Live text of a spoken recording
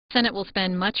Senate will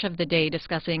spend much of the day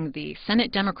discussing the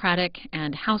Senate Democratic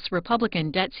and House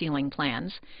Republican debt ceiling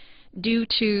plans. Due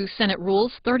to Senate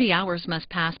rules, 30 hours must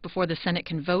pass before the Senate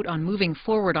can vote on moving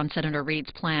forward on Senator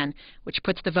Reid's plan, which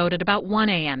puts the vote at about 1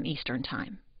 a.m. Eastern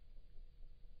Time.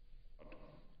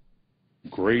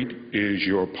 Great is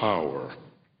your power,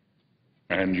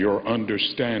 and your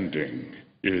understanding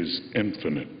is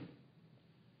infinite.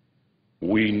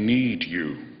 We need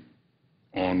you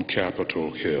on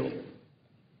Capitol Hill.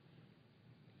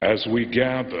 As we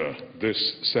gather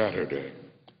this Saturday,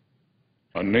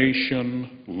 a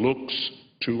nation looks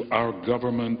to our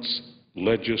government's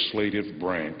legislative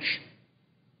branch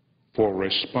for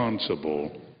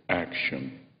responsible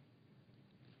action.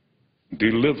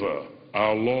 Deliver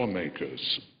our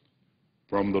lawmakers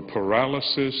from the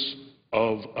paralysis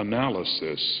of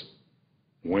analysis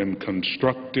when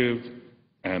constructive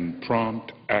and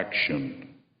prompt action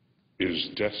is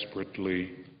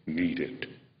desperately needed.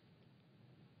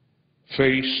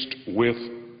 Faced with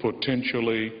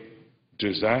potentially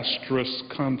disastrous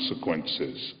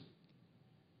consequences,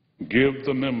 give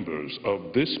the members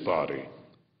of this body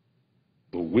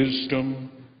the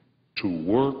wisdom to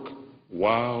work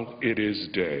while it is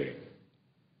day,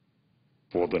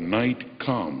 for the night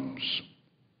comes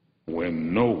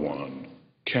when no one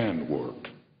can work.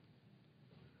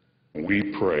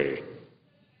 We pray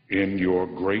in your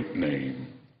great name.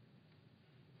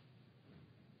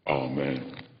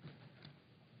 Amen.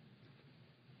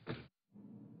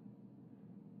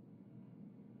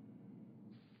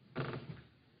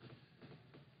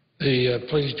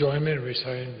 Please join me in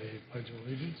reciting the Pledge of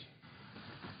Allegiance.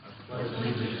 I pledge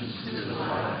allegiance to the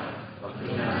flag of the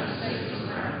United States of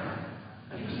America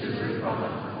and to the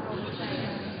republic for which it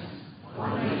stands,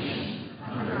 one nation,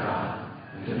 under God,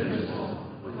 indivisible,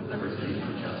 with liberty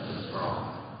and justice for all.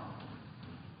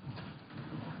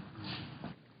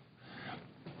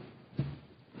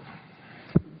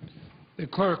 The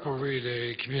clerk will read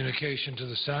a communication to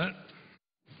the Senate.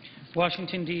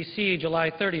 Washington, D.C., July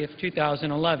 30th,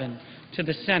 2011. To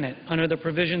the Senate, under the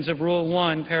provisions of Rule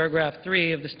 1, Paragraph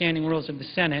 3 of the Standing Rules of the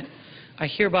Senate, I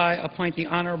hereby appoint the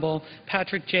Honorable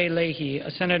Patrick J. Leahy, a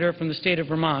senator from the state of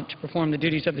Vermont, to perform the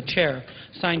duties of the chair.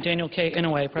 Signed, Daniel K.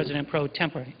 Inouye, President pro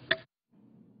tempore.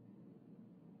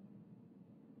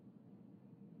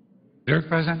 Leader.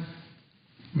 President.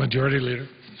 Majority Leader.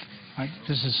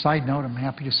 Just as a side note, I'm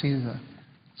happy to see the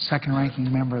second-ranking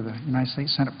member of the United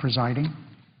States Senate presiding.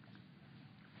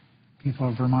 People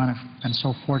of Vermont have been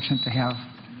so fortunate to have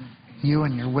you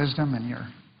and your wisdom and your...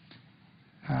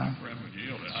 I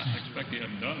expect you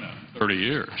haven't done that in 30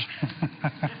 years.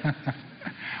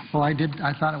 Well,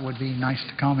 I thought it would be nice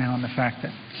to comment on the fact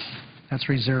that that's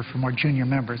reserved for more junior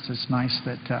members. It's nice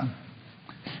that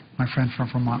my friend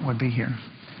from Vermont would be here.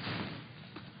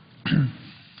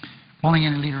 Following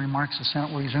any leader remarks, the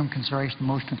Senate will resume consideration of the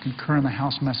motion to concur in the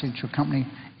House message to accompany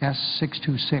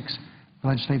S-626, the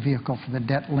legislative vehicle for the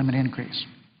debt limit increase.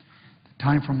 The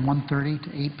time from 1:30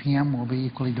 to 8 p.m. will be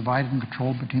equally divided and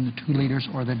controlled between the two leaders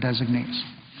or their designees.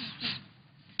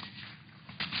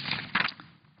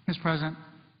 Mr. President,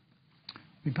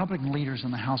 Republican leaders in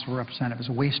the House of Representatives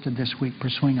wasted this week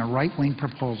pursuing a right-wing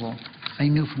proposal they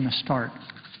knew from the start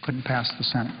couldn't pass the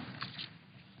Senate.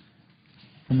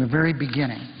 From the very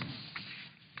beginning,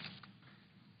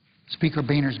 Speaker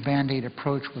Boehner's Band-Aid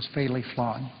approach was fatally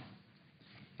flawed.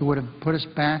 It would have put us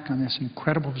back on this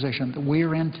incredible position that we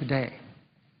are in today,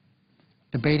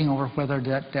 debating over whether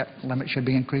that debt limit should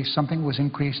be increased. Something was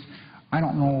increased, I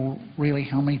don't know really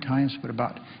how many times, but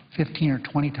about 15 or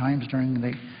 20 times during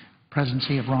the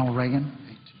presidency of Ronald Reagan.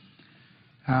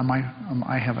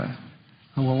 I have a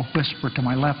little whisper to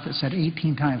my left that said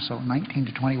 18 times, so 19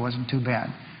 to 20 wasn't too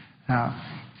bad.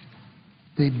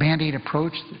 The Band-Aid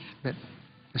approach that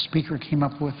the Speaker came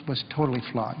up with was totally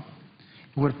flawed.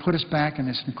 It would have put us back in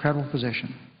this incredible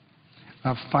position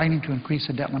of fighting to increase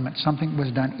the debt limit. Something was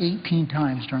done 18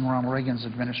 times during Ronald Reagan's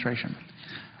administration.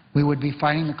 We would be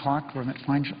fighting the clock to prevent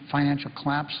financial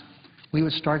collapse. We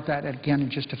would start that again in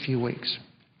just a few weeks.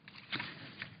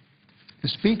 The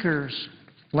Speaker's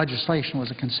legislation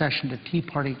was a concession to Tea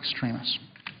Party extremists,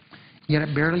 yet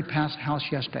it barely passed the House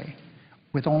yesterday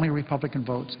with only Republican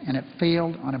votes, and it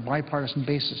failed on a bipartisan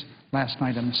basis last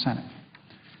night in the Senate.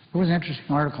 There was an interesting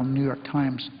article in the New York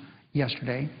Times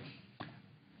yesterday,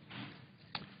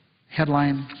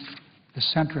 headline, "The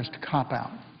Centrist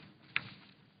Cop-Out."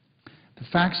 The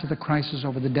facts of the crisis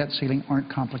over the debt ceiling aren't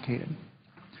complicated.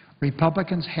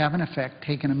 Republicans have, in effect,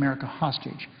 taken America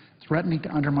hostage, threatening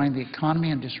to undermine the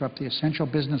economy and disrupt the essential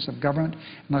business of government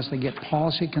unless they get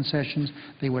policy concessions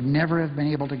they would never have been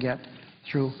able to get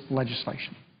through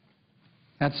legislation.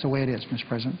 That's the way it is, Mr.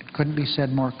 President. It couldn't be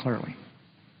said more clearly.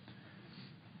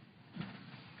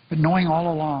 But knowing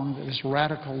all along that this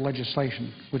radical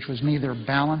legislation, which was neither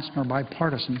balanced nor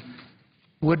bipartisan,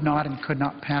 would not and could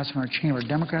not pass in our chamber,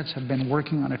 Democrats have been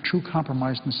working on a true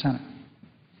compromise in the Senate.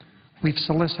 We've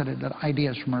solicited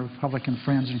ideas from our Republican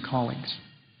friends and colleagues.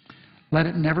 Let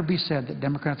it never be said that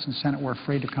Democrats in the Senate were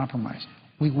afraid to compromise.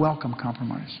 We welcome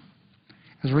compromise.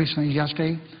 As recently as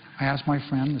yesterday, I asked my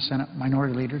friend, the Senate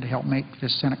Minority Leader, to help make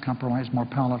this Senate compromise more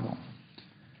palatable.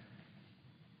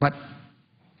 But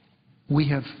we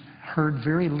have heard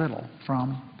very little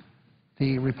from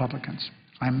the Republicans.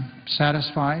 I'm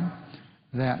satisfied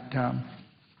that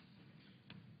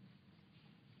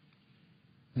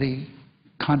the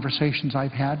conversations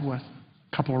I've had with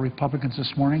a couple of Republicans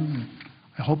this morning,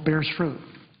 I hope bears fruit.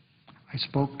 I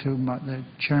spoke to the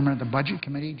chairman of the Budget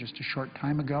Committee just a short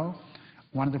time ago.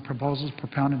 One of the proposals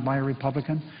propounded by a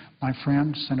Republican, my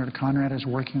friend, Senator Conrad, is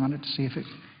working on it to see if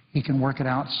he can work it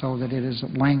out so that it is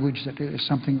a language that is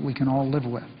something that we can all live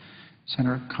with.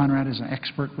 Senator Conrad is an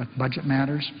expert with budget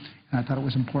matters, and I thought it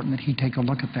was important that he take a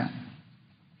look at that.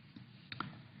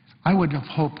 I would have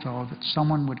hoped, though, that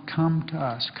someone would come to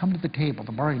us, come to the table,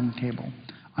 the bargaining table,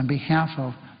 on behalf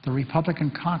of the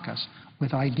Republican caucus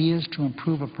with ideas to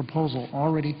improve a proposal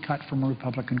already cut from a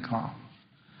Republican cloth.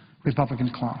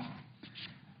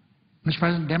 Mr.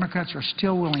 President, Democrats are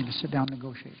still willing to sit down and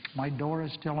negotiate. My door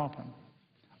is still open.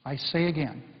 I say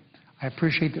again, I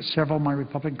appreciate that several of my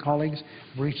Republican colleagues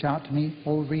have reached out to me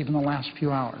over even the last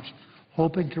few hours,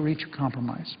 hoping to reach a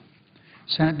compromise.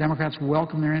 Senate Democrats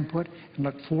welcome their input and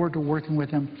look forward to working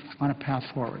with them on a path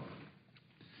forward.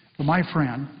 But my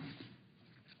friend,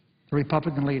 the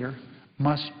Republican leader,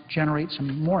 must generate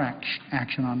some more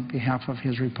action on behalf of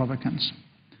his Republicans.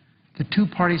 The two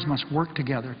parties must work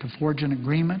together to forge an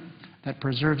agreement that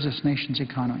preserves this nation's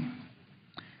economy.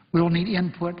 We will need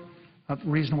input of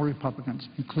reasonable Republicans,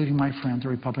 including my friend, the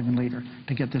Republican leader,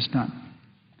 to get this done.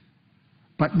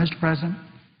 But, Mr. President,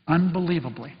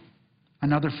 unbelievably,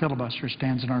 another filibuster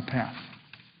stands in our path.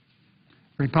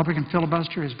 The Republican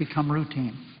filibuster has become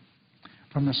routine.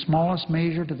 From the smallest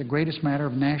measure to the greatest matter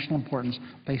of national importance,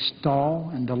 they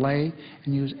stall and delay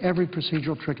and use every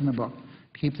procedural trick in the book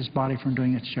to keep this body from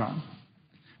doing its job.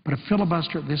 But a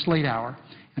filibuster at this late hour,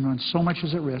 and when so much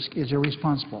is at risk, is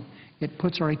irresponsible. It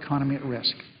puts our economy at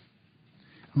risk.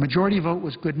 A majority vote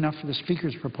was good enough for the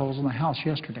Speaker's proposal in the House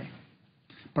yesterday.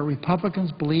 But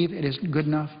Republicans believe it isn't good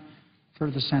enough for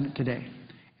the Senate today.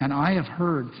 And I have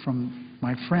heard from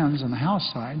my friends on the House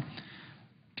side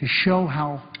to show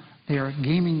how they are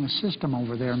gaming the system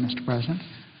over there, Mr. President.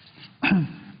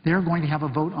 They're going to have a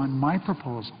vote on my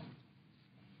proposal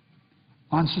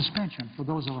on suspension. For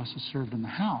those of us who served in the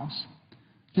House,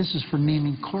 this is for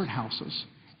naming courthouses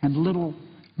and little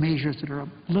measures that are of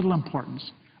little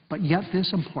importance, but yet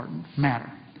this important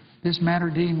matter. This matter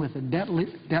dealing with the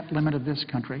debt limit of this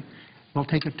country will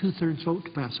take a two-thirds vote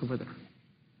to pass over there.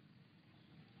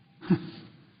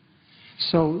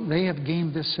 So they have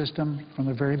gamed this system from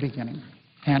the very beginning.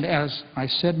 And as I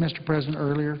said, Mr. President,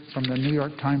 earlier from the New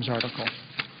York Times article,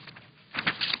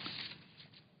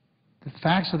 the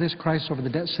facts of this crisis over the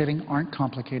debt ceiling aren't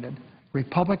complicated.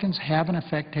 Republicans have, in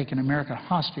effect, taken America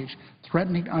hostage,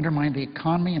 threatening to undermine the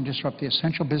economy and disrupt the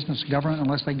essential business of government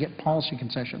unless they get policy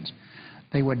concessions.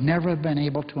 They would never have been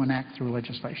able to enact through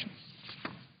legislation.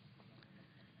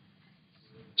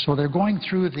 So they're going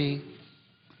through the,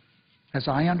 as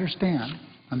I understand,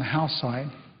 on the House side,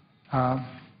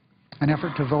 an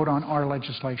effort to vote on our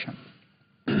legislation,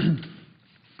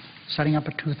 setting up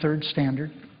a two-thirds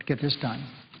standard to get this done.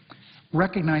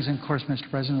 Recognizing, of course, Mr.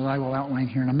 President, that I will outline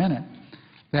here in a minute,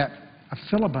 that a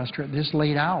filibuster at this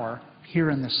late hour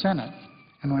here in the Senate,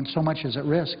 and when so much is at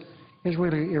risk, is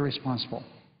really irresponsible.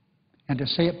 And to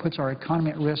say it puts our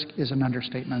economy at risk is an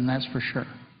understatement, and that's for sure.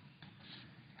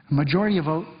 A majority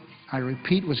vote, I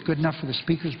repeat, was good enough for the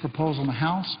Speaker's proposal in the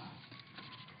House,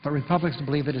 but Republicans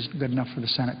believe it is good enough for the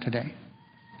Senate today.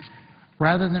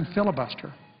 Rather than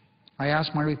filibuster, I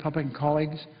ask my Republican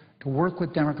colleagues to work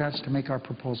with Democrats to make our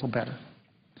proposal better.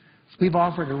 We've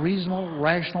offered a reasonable,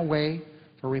 rational way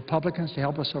for Republicans to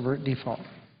help us avert default.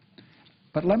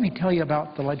 But let me tell you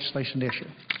about the legislation issue,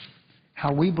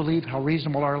 how we believe how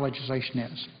reasonable our legislation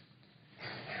is.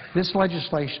 This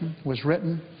legislation was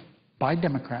written by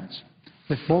Democrats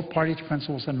with both parties'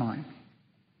 principles in mind.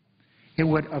 It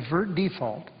would avert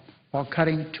default while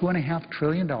cutting $2.5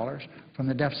 trillion from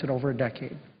the deficit over a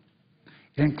decade.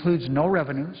 It includes no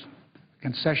revenues,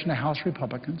 concession to House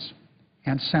Republicans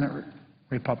and Senate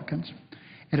Republicans.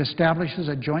 It establishes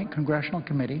a joint congressional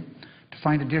committee to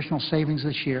find additional savings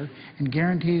this year and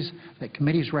guarantees that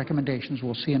committee's recommendations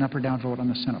will see an up or down vote on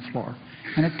the Senate floor.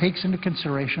 And it takes into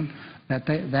consideration that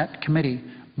that committee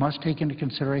must take into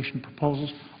consideration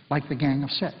proposals like the Gang of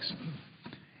Six.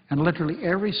 And literally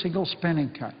every single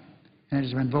spending cut and it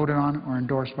has been voted on or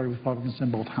endorsed by Republicans in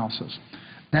both houses.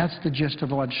 That's the gist of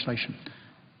the legislation.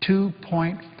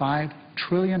 $2.5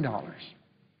 trillion,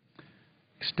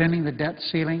 extending the debt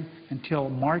ceiling until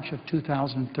March of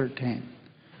 2013.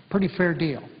 Pretty fair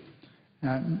deal.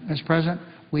 Mr. President,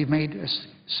 we've made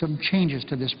some changes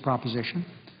to this proposition.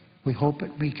 We hope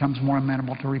it becomes more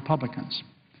amenable to Republicans.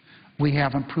 We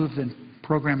have improved the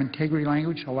program integrity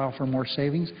language to allow for more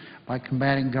savings by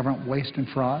combating government waste and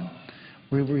fraud.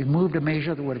 We've removed a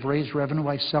measure that would have raised revenue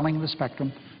by selling the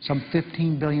spectrum, some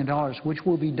 $15 billion, which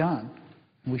will be done.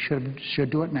 We should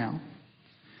do it now.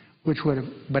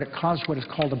 But it caused what is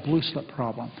called a blue slip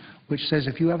problem, which says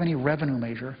if you have any revenue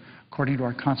measure, according to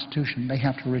our Constitution, they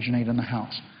have to originate in the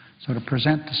House. So to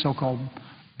present the so-called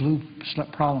blue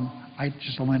slip problem, I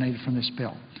just eliminated from this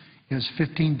bill. It was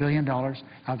 $15 billion out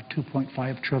of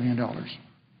 $2.5 trillion.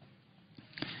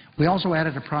 We also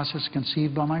added a process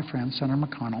conceived by my friend, Senator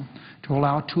McConnell, to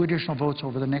allow 2 additional votes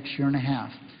over the next year and a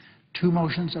half, 2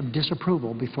 motions of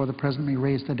disapproval before the President may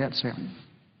raise the debt ceiling.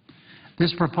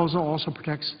 This proposal also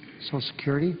protects Social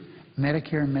Security,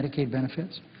 Medicare, and Medicaid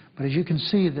benefits. But as you can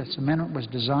see, this amendment was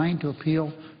designed to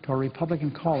appeal to our Republican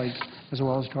colleagues as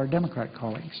well as to our Democratic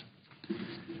colleagues.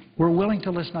 We're willing to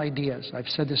listen to ideas, I've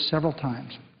said this several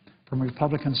times, from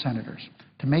Republican senators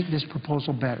to make this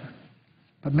proposal better.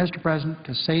 But, Mr. President,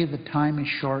 to say the time is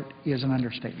short is an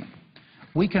understatement.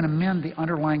 We can amend the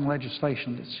underlying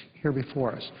legislation that's here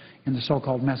before us in the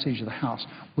so-called message of the House.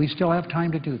 We still have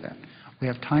time to do that. We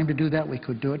have time to do that. We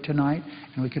could do it tonight,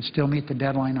 and we could still meet the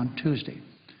deadline on Tuesday.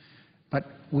 But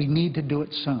we need to do it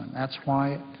soon. That's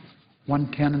why at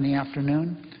 1:10 in the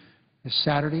afternoon this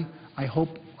Saturday, I hope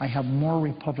I have more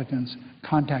Republicans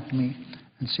contact me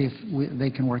and see if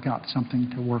they can work out something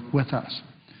to work with us.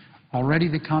 Already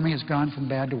the economy has gone from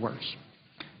bad to worse.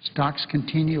 Stocks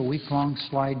continue a week-long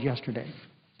slide yesterday.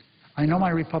 I know my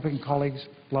Republican colleagues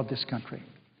love this country,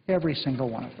 every single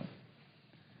one of them.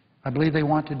 I believe they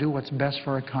want to do what's best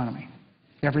for our economy,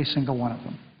 every single one of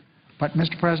them. But,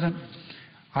 Mr. President,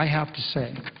 I have to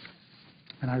say,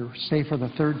 and I say for the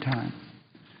 3rd time,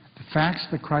 the facts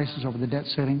of the crisis over the debt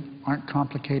ceiling aren't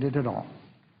complicated at all.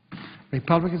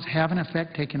 Republicans have, in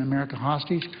effect, taken America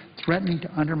hostage, threatening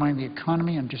to undermine the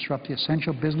economy and disrupt the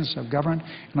essential business of government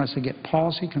unless they get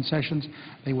policy concessions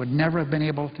they would never have been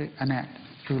able to enact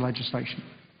through legislation.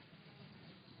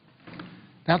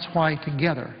 That's why,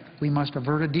 together, we must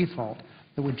avert a default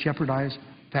that would jeopardize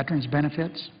veterans'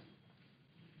 benefits,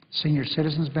 senior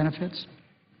citizens' benefits,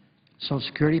 Social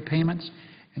Security payments,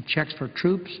 and checks for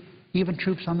troops, even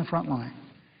troops on the front line.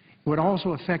 It would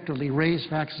also effectively raise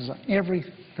taxes on every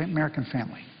American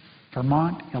family,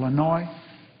 Vermont, Illinois,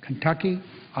 Kentucky,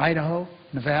 Idaho,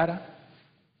 Nevada,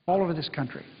 all over this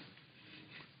country.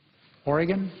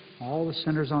 Oregon, all the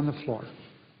senators on the floor,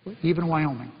 even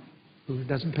Wyoming, who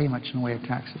doesn't pay much in the way of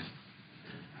taxes.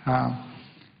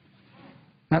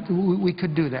 We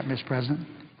could do that, Mr. President.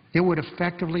 It would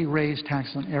effectively raise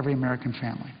taxes on every American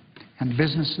family, and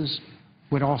businesses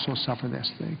would also suffer this,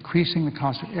 increasing the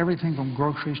cost of everything from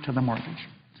groceries to the mortgage.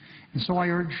 And so I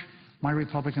urge my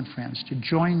Republican friends to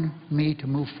join me to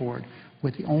move forward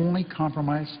with the only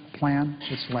compromise plan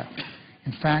that's left.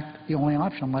 In fact, the only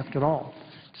option left at all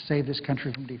to save this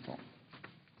country from default.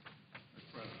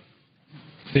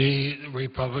 The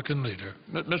Republican leader.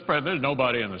 Mr. President, there's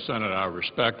nobody in the Senate I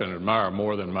respect and admire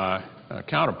more than my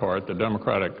counterpart, the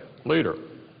Democratic leader.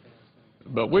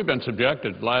 But we've been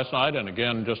subjected last night and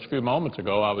again just a few moments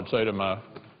ago, I would say to my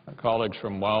colleagues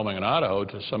from Wyoming and Idaho,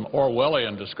 to some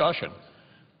Orwellian discussion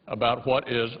about what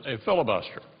is a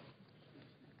filibuster.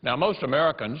 Now, most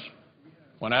Americans,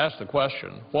 when asked the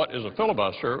question, what is a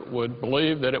filibuster, would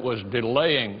believe that it was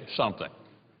delaying something.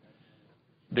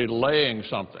 Delaying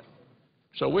something.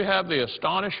 So we have the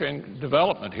astonishing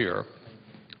development here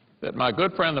that my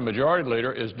good friend, the Majority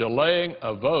Leader, is delaying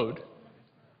a vote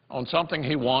on something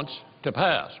he wants to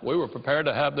pass. We were prepared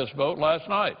to have this vote last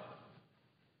night.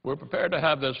 We're prepared to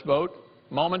have this vote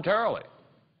momentarily.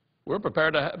 We're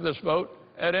prepared to have this vote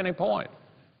at any point.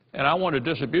 And I want to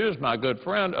disabuse my good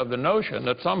friend of the notion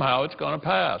that somehow it's going to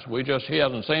pass. He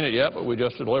hasn't seen it yet, but we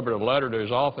just delivered a letter to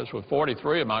his office with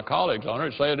 43 of my colleagues on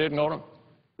it saying they're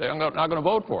not going to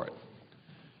vote for it.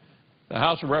 The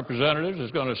House of Representatives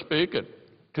is going to speak at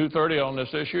 2:30 on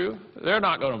this issue. They're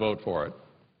not going to vote for it.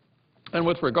 And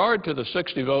with regard to the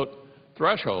 60-vote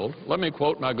threshold, let me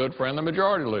quote my good friend, the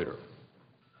Majority Leader.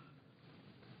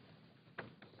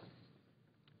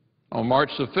 on March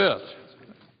the 5th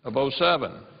of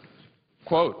 '07,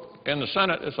 quote, "In the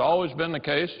Senate, it's always been the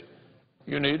case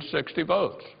you need 60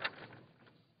 votes."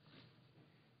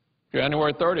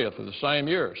 January 30th of the same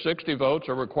year, 60 votes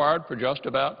are required for just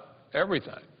about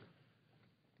everything.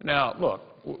 Now, look,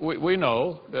 we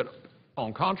know that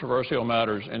on controversial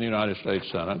matters in the United States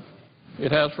Senate,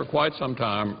 it has for quite some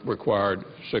time required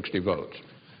 60 votes.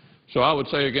 So I would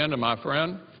say again to my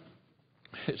friend,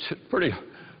 it's pretty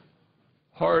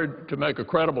hard to make a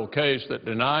credible case that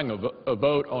denying a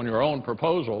vote on your own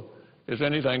proposal is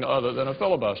anything other than a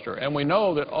filibuster. And we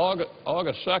know that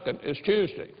August 2nd is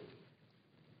Tuesday.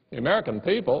 The American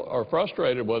people are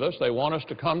frustrated with us. They want us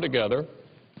to come together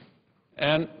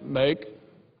and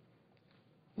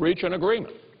reach an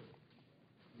agreement.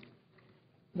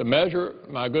 The measure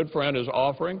my good friend is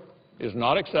offering is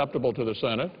not acceptable to the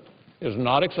Senate, is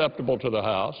not acceptable to the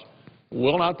House,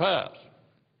 will not pass.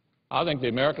 I think the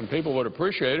American people would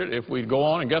appreciate it if we'd go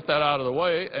on and get that out of the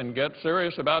way and get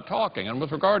serious about talking. And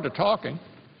with regard to talking,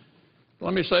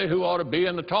 let me say who ought to be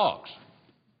in the talks.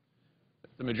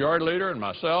 The Majority Leader and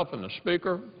myself and the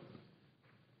Speaker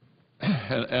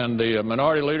and the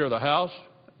Minority Leader of the House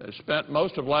spent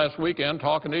most of last weekend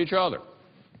talking to each other.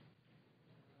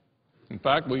 In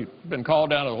fact, we've been called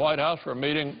down to the White House for a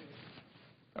meeting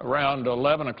around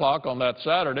 11 o'clock on that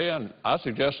Saturday, and I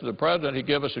suggested to the President he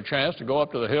give us a chance to go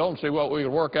up to the Hill and see what we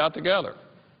could work out together.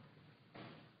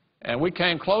 And we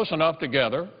came close enough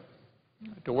together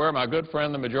to where my good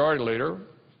friend, the Majority Leader,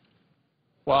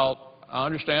 while I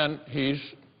understand he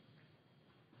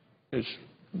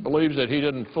believes that he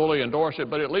didn't fully endorse it,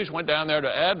 but at least went down there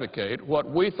to advocate what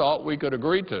we thought we could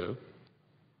agree to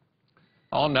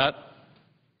on that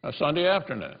Sunday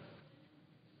afternoon.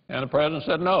 And the President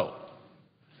said no.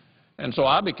 And so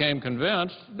I became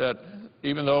convinced that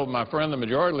even though my friend, the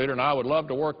Majority Leader, and I would love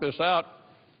to work this out,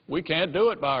 we can't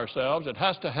do it by ourselves. It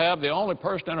has to have the only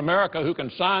person in America who can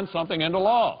sign something into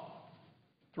law.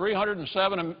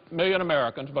 307 million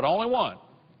Americans, but only one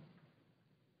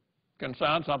can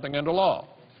sign something into law.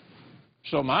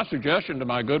 So my suggestion to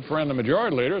my good friend, the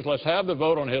Majority Leader, is let's have the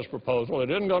vote on his proposal.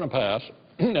 It isn't going to pass,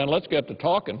 and let's get to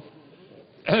talking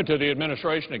to the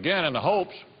administration again in the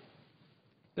hopes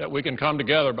that we can come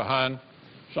together behind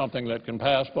something that can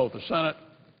pass both the Senate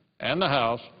and the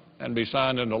House and be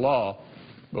signed into law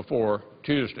before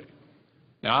Tuesday.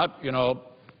 Now, I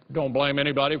don't blame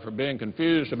anybody for being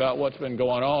confused about what's been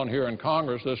going on here in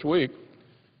Congress this week,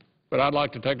 but I'd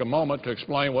like to take a moment to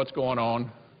explain what's going on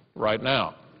right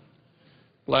now.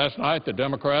 Last night, the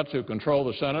Democrats who control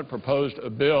the Senate proposed a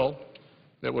bill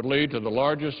that would lead to the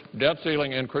largest debt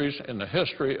ceiling increase in the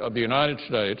history of the United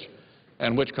States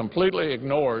and which completely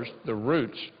ignores the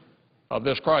roots of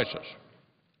this crisis.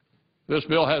 This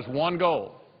bill has one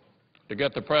goal: to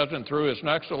get the President through his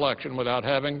next election without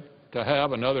having to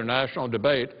have another national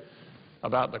debate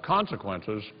about the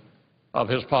consequences of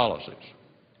his policies.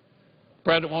 The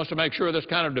President wants to make sure this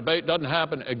kind of debate doesn't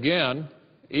happen again,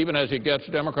 even as he gets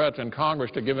Democrats in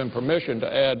Congress to give him permission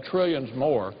to add trillions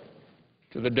more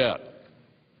to the debt.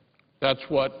 That's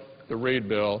what the Reid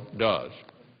bill does.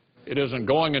 It isn't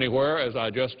going anywhere, as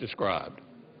I just described.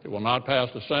 It will not pass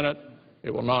the Senate.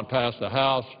 It will not pass the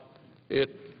House. It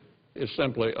is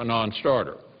simply a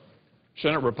non-starter.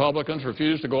 Senate Republicans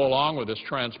refuse to go along with this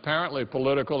transparently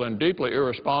political and deeply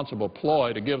irresponsible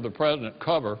ploy to give the President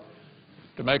cover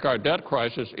to make our debt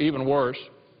crisis even worse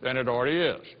than it already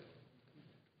is.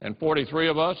 And 43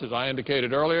 of us, as I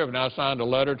indicated earlier, have now signed a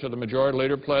letter to the Majority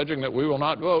Leader pledging that we will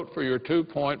not vote for your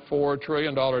 $2.4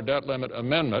 trillion debt limit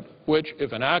amendment, which,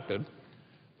 if enacted,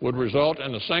 would result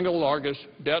in the single largest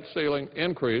debt ceiling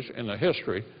increase in the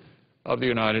history of the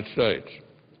United States.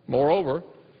 Moreover,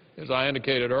 as I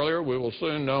indicated earlier, we will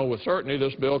soon know with certainty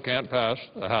this bill can't pass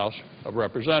the House of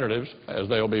Representatives, as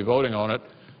they will be voting on it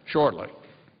shortly.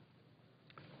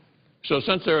 So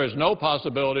since there is no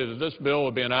possibility that this bill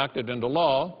will be enacted into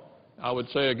law, I would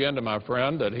say again to my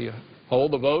friend that he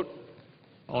hold the vote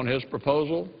on his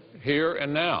proposal here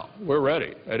and now. We're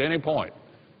ready at any point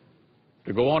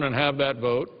to go on and have that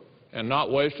vote and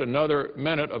not waste another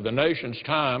minute of the nation's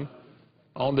time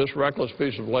on this reckless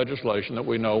piece of legislation that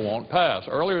we know won't pass.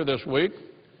 Earlier this week,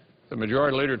 the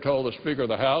Majority Leader told the Speaker of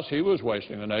the House he was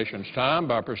wasting the nation's time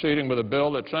by proceeding with a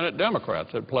bill that Senate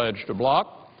Democrats had pledged to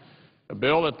block, a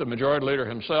bill that the Majority Leader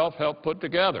himself helped put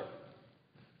together,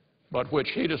 but which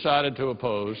he decided to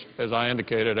oppose, as I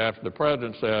indicated, after the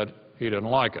President said he didn't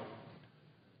like it.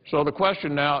 So the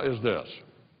question now is this: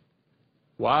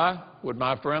 why would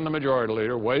my friend the Majority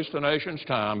Leader waste the nation's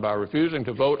time by refusing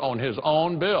to vote on his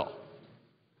own bill?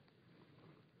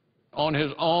 On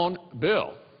his own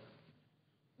bill,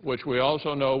 which we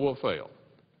also know will fail.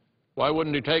 Why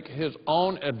wouldn't he take his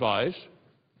own advice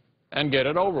and get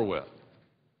it over with?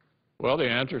 Well, the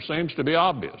answer seems to be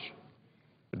obvious.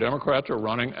 The Democrats are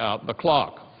running out the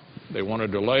clock. They want to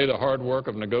delay the hard work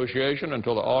of negotiation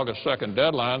until the August 2nd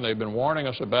deadline they've been warning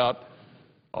us about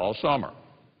all summer.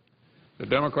 The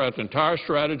Democrats' entire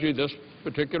strategy this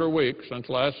particular week, since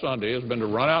last Sunday, has been to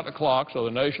run out the clock so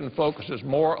the nation focuses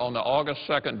more on the August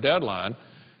 2nd deadline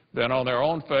than on their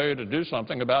own failure to do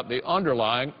something about the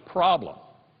underlying problem.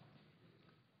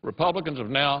 Republicans have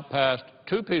now passed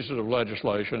 2 pieces of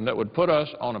legislation that would put us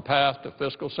on a path to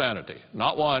fiscal sanity.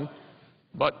 Not 1,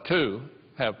 but 2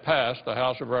 have passed the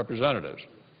House of Representatives.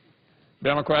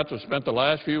 Democrats have spent the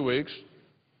last few weeks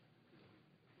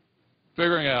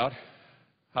figuring out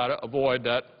how to avoid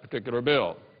that particular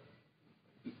bill.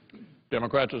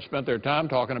 Democrats have spent their time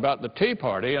talking about the Tea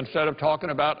Party instead of talking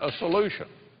about a solution.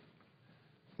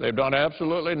 They've done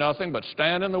absolutely nothing but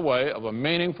stand in the way of a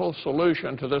meaningful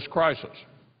solution to this crisis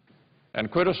and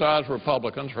criticize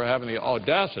Republicans for having the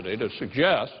audacity to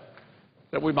suggest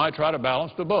that we might try to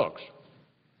balance the books.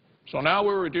 So now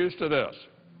we're reduced to this.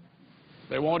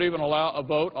 They won't even allow a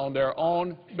vote on their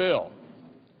own bill.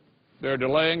 They're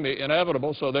delaying the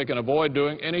inevitable so they can avoid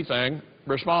doing anything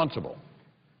responsible.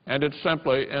 And it's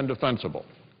simply indefensible.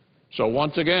 So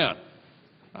once again,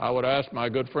 I would ask my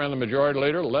good friend, the Majority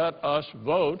Leader, let us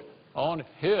vote on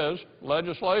his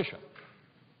legislation.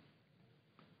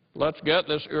 Let's get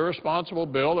this irresponsible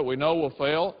bill that we know will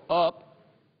fail up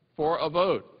for a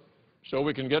vote so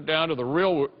we can get down to the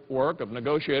real work of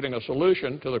negotiating a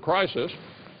solution to the crisis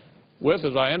with,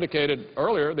 as I indicated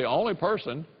earlier, the only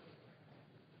person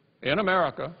in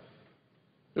America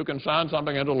who can sign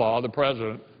something into law, the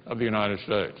President of the United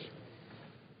States.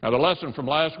 Now, the lesson from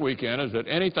last weekend is that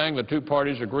anything the 2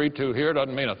 parties agree to here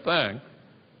doesn't mean a thing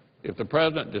if the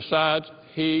President decides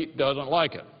he doesn't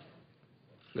like it.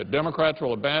 The Democrats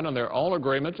will abandon their own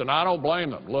agreements, and I don't blame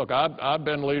them. Look, I've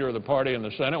been leader of the party in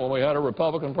the Senate when we had a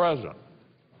Republican president.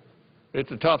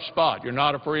 It's a tough spot. You're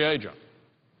not a free agent.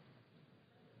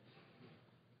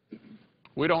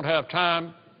 We don't have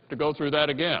time to go through that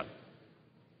again.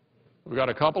 We've got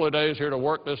a couple of days here to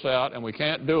work this out, and we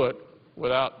can't do it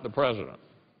without the President.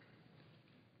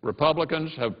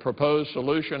 Republicans have proposed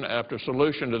solution after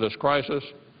solution to this crisis.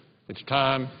 It's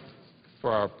time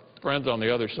for our friends on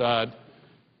the other side,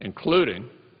 including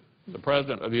the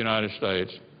President of the United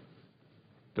States,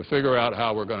 to figure out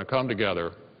how we're going to come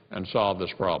together and solve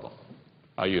this problem.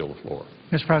 I yield the floor.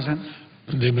 Mr. President.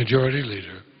 The Majority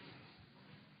Leader.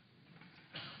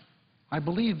 I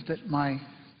believe that my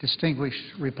distinguished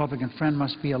Republican friend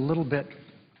must be a little bit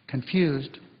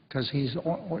confused because he's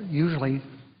usually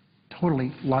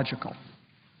totally logical.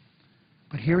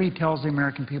 But here he tells the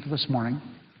American people this morning,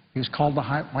 he was called the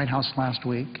White House last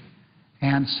week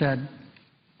and said,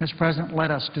 Mr. President,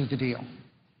 let us do the deal.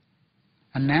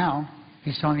 And now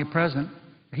he's telling the President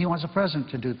that he wants the President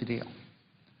to do the deal.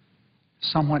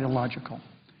 Somewhat illogical.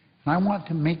 And I want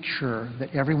to make sure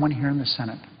that everyone here in the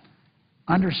Senate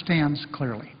understands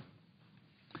clearly.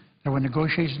 There were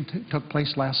negotiations that took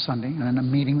place last Sunday and then a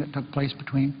meeting that took place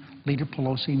between Leader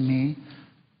Pelosi, me,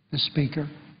 the Speaker,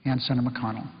 and Senator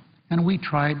McConnell. And we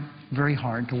tried very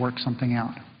hard to work something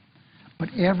out. But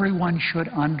everyone should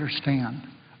understand,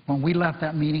 when we left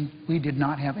that meeting, we did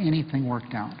not have anything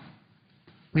worked out.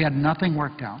 We had nothing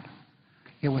worked out.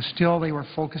 It was still, they were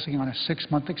focusing on a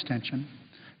 6-month extension,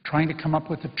 trying to come up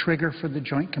with a trigger for the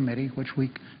Joint Committee, which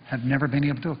we have never been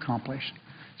able to accomplish.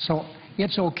 So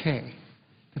it's okay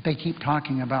that they keep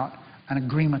talking about an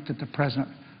agreement that the President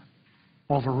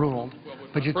overruled.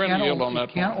 But you can't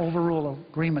overrule an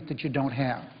agreement that you don't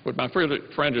have. Would my friend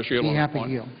just yield on that point?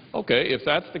 Be happy to yield. Okay, if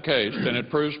that's the case, then it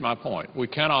proves my point. We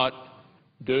cannot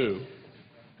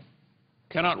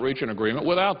reach an agreement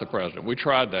without the President. We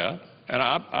tried that, and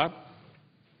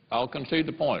I'll concede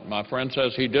the point. My friend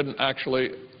says he didn't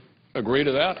actually agree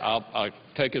to that. I'll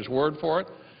take his word for it.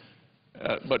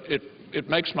 But it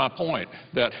makes my point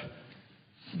that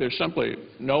there's simply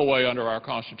no way under our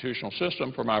constitutional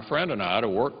system for my friend and I to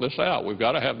work this out. We've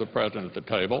got to have the President at the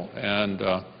table, and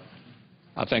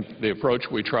I think the approach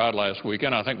we tried last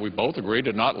weekend, I think we both agreed,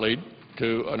 did not lead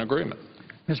to an agreement.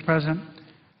 Mr. President,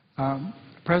 the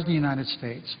President of the United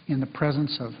States, in the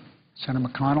presence of Senator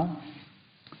McConnell,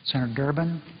 Senator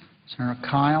Durbin, Senator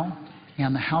Kyle,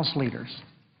 and the House leaders,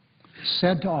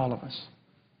 said to all of us,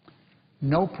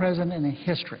 no president in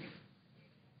history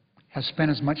has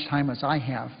spent as much time as I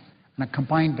have on a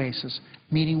combined basis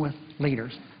meeting with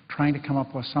leaders trying to come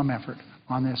up with some effort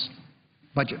on this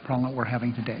budget problem that we're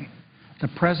having today. The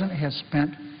President has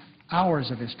spent hours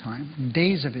of his time,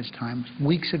 days of his time,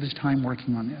 weeks of his time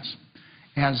working on this.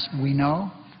 As we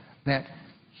know that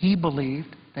he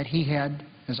believed that he had,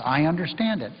 as I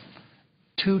understand it,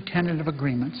 2 tentative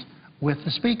agreements with the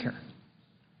Speaker.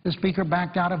 The Speaker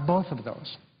backed out of both of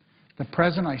those. The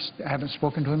President, I haven't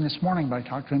spoken to him this morning, but I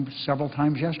talked to him several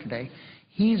times yesterday.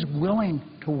 He's willing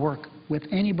to work with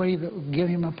anybody that will give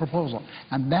him a proposal.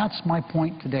 And that's my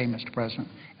point today, Mr. President,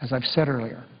 as I've said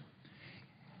earlier.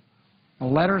 The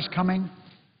letter's coming,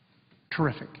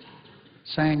 terrific,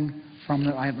 saying from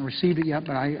the, I haven't received it yet,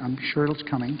 but I'm sure it's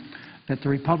coming, that the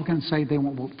Republicans say they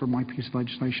won't vote for my piece of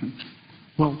legislation.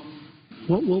 Well,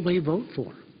 what will they vote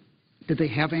for? Did they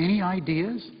have any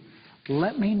ideas?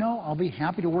 Let me know. I'll be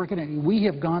happy to work it in. We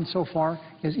have gone so far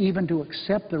as even to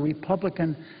accept the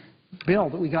Republican bill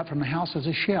that we got from the House as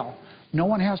a shell. No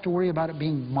one has to worry about it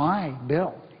being my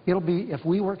bill. It'll be, if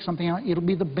we work something out, it'll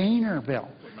be the Boehner bill.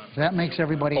 That makes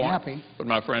everybody happy. Would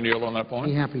my friend yield on that point?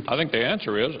 Be happy to. I think the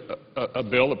answer is a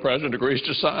bill the President agrees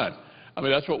to sign. I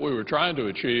mean, that's what we were trying to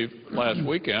achieve last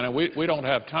weekend, and we don't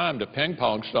have time to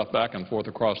ping-pong stuff back and forth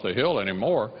across the Hill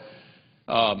anymore.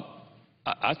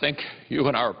 I think you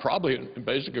and I are probably in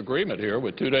basic agreement here.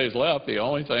 With 2 days left, the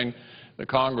only thing that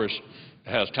Congress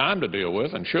has time to deal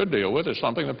with and should deal with is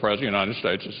something the President of the United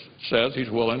States says he's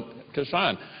willing to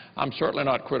sign. I'm certainly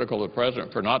not critical of the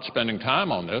President for not spending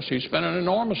time on this. He's spent an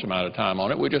enormous amount of time on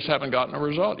it. We just haven't gotten a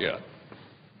result yet.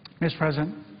 Mr.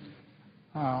 President,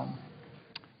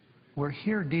 we're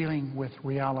here dealing with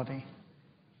reality,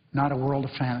 not a world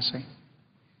of fantasy.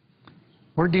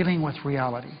 We're dealing with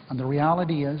reality, and the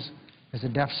reality is the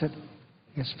deficit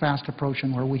is fast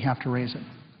approaching where we have to raise it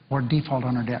or default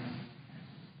on our debt.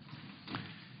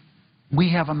 We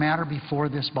have a matter before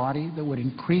this body that would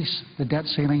increase the debt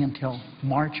ceiling until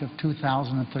March of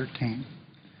 2013.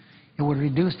 It would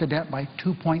reduce the debt by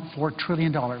 $2.4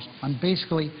 trillion on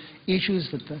basically issues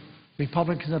that the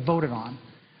Republicans have voted on.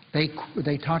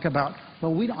 They talk about,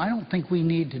 well, I don't think we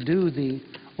need to do the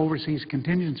Overseas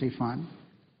Contingency Fund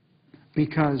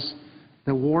because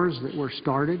the wars that were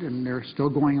started and they're still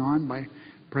going on by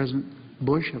President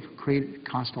Bush have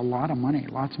cost a lot of money,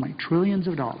 lots of money, trillions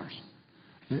of dollars.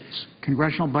 The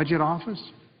Congressional Budget Office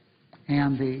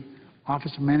and the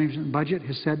Office of Management and Budget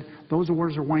has said those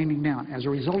wars are winding down. As a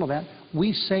result of that,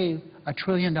 we save $1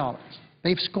 trillion.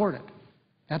 They've scored it.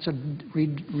 That's a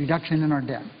reduction in our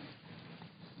debt.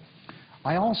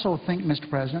 I also think, Mr.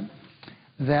 President,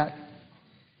 that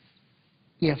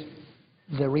if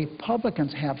the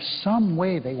Republicans have some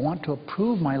way they want to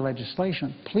approve my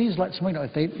legislation, please let somebody know.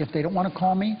 If they don't want to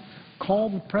call me, call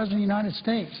the President of the United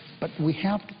States. But we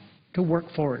have to work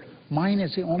forward. Mine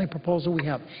is the only proposal we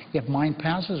have. If mine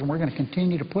passes, and we're going to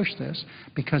continue to push this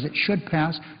because it should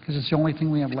pass because it's the only thing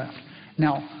we have left.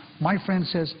 Now, my friend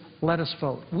says, let us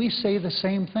vote. We say the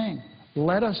same thing.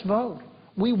 Let us vote.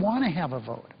 We want to have a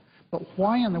vote. But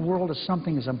why in the world is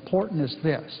something as important as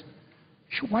this?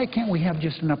 Why can't we have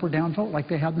just an up or down vote like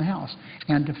they had in the House?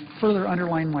 And to further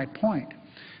underline my point,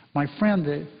 my friend,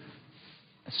 the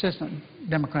Assistant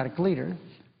Democratic Leader,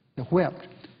 the whip,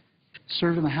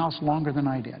 served in the House longer than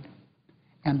I did.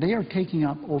 And they are taking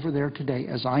up over there today,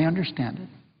 as I understand it,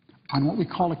 on what we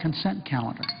call a consent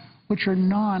calendar, which are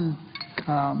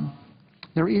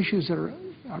they're issues that are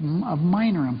of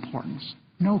minor importance,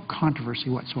 no controversy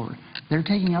whatsoever. They're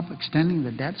taking up extending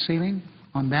the debt ceiling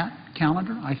on that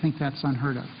calendar. I think that's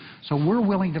unheard of. So we're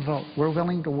willing to vote. We're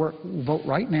willing to vote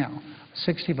right now,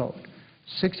 60 vote.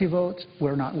 60 votes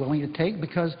we're not willing to take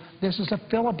because this is a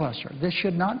filibuster. This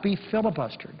should not be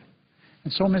filibustered.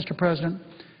 And so, Mr. President,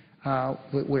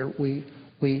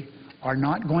 we are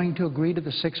not going to agree to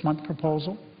the 6-month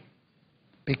proposal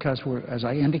because, as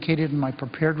I indicated in my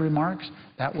prepared remarks,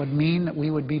 that would mean that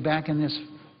we would be back in this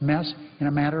mess in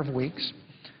a matter of weeks.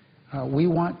 We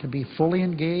want to be fully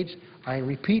engaged. I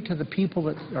repeat to the people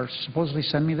that are supposedly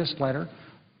sending me this letter,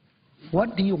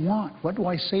 what do you want? What do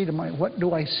I say to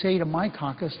my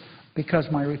caucus because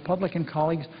my Republican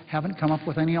colleagues haven't come up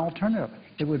with any alternative?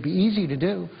 It would be easy to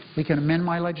do. We can amend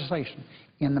my legislation.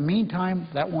 In the meantime,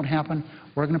 that won't happen.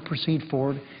 We're going to proceed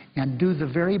forward and do the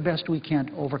very best we can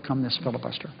to overcome this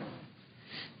filibuster.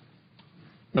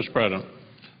 Mr. President.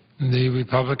 The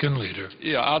Republican leader.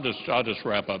 Yeah, I'll just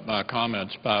wrap up my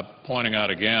comments by pointing out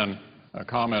again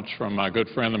comments from my good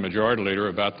friend, the Majority Leader,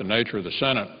 about the nature of the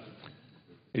Senate.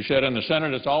 He said in the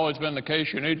Senate it's always been the case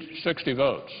you need 60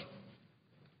 votes.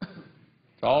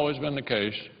 It's always been the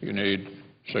case you need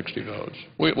 60 votes.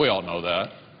 We all know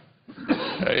that.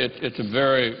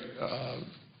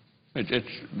 It's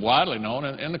widely known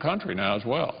in the country now as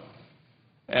well.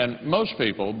 And most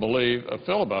people believe a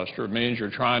filibuster means you're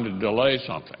trying to delay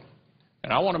something.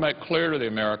 And I want to make clear to the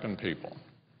American people,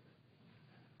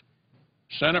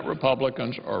 Senate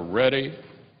Republicans are ready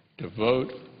to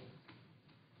vote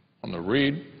on the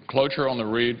Reid, cloture on the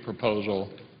Reid proposal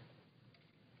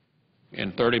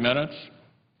in 30 minutes,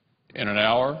 in an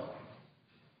hour.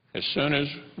 As soon as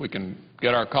we can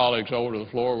get our colleagues over to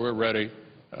the floor, we're ready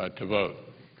to vote.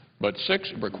 But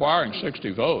requiring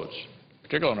 60 votes,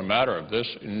 particularly on a matter of this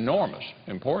enormous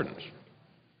importance,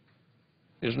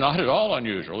 is not at all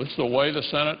unusual. It's the way the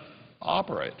Senate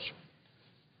operates.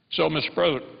 So, Mr.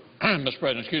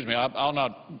 President, excuse me, I'll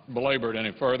not belabor it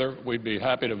any further. We'd be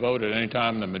happy to vote at any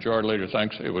time the Majority Leader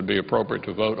thinks it would be appropriate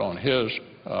to vote on his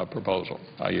proposal.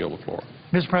 I yield the floor.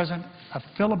 Mr. President, a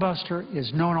filibuster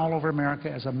is known all over America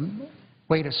as a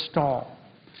way to stall,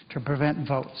 to prevent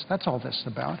votes. That's all this is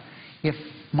about. If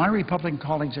my Republican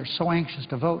colleagues are so anxious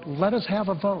to vote, let us have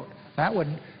a vote.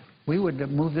 We would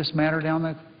move this matter down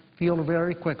the field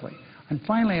very quickly. And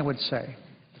finally, I would say,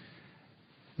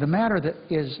 the matter that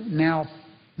is now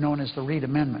known as the Reid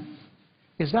Amendment,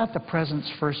 is that the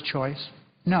President's first choice?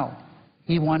 No.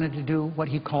 He wanted to do what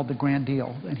he called the grand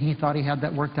deal, and he thought he had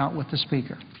that worked out with the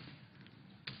Speaker.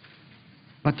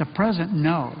 But the President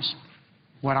knows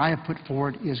what I have put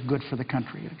forward is good for the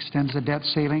country. It extends the debt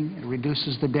ceiling, it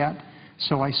reduces the debt.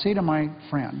 So I say to my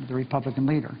friend, the Republican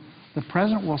leader, the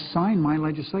President will sign my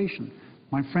legislation.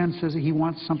 My friend says that he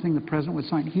wants something the President would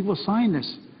sign. He will sign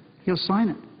this. He'll sign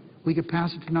it. We could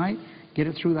pass it tonight, get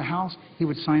it through the House, he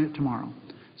would sign it tomorrow.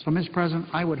 So, Mr. President,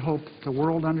 I would hope the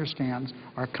world understands,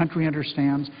 our country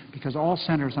understands, because all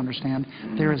senators understand,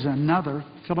 there is another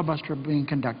filibuster being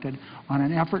conducted on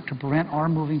an effort to prevent our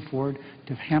moving forward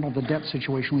to handle the debt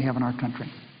situation we have in our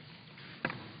country.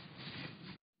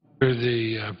 Under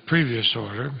the previous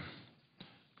order,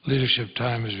 leadership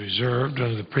time is reserved.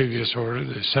 Under the previous order,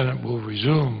 the Senate will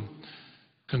resume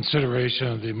consideration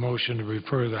of the motion to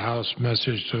refer the House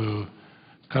message to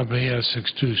Company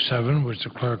S627, which the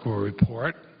clerk will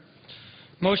report.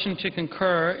 Motion to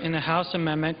concur in the House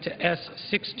Amendment to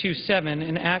S627,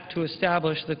 an act to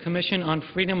establish the Commission on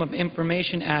Freedom of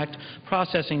Information Act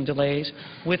processing delays,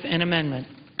 with an amendment.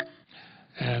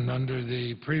 And under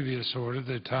the previous order,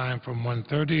 the time from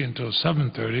 1:30 until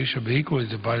 7:30 shall be equally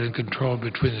divided and controlled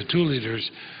between the two leaders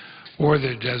or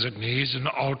their designees in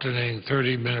alternating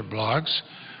 30-minute blocks,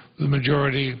 with the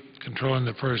majority controlling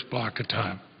the first block of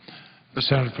time. The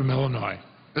Senator from Illinois.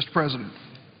 Mr. President,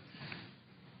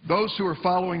 those who are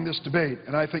following this debate,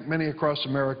 and I think many across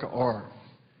America are,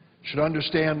 should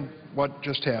understand what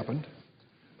just happened.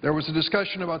 There was a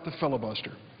discussion about the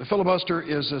filibuster. The filibuster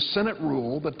is a Senate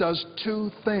rule that does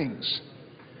two things.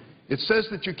 It says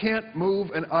that you can't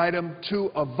move an item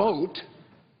to a vote,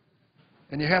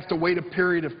 and you have to wait a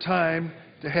period of time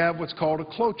to have what's called a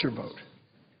cloture vote.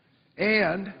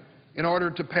 And in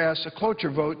order to pass a cloture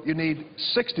vote, you need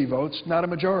 60 votes, not a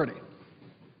majority.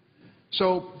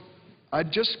 So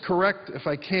I'd just correct, if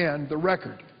I can, the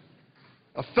record.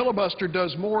 A filibuster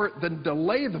does more than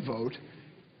delay the vote.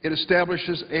 It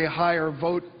establishes a higher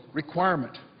vote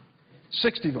requirement,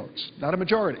 60 votes, not a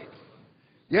majority.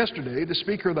 Yesterday, the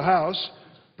Speaker of the House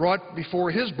brought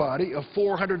before his body of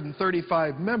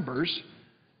 435 members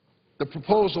the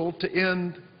proposal to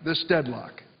end this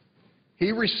deadlock.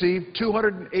 He received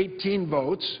 218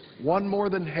 votes, one more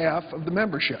than half of the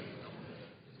membership.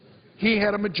 He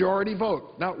had a majority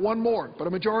vote, not one more, but a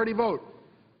majority vote.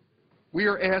 We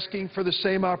are asking for the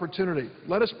same opportunity.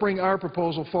 Let us bring our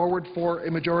proposal forward for a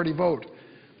majority vote.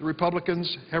 The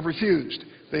Republicans have refused.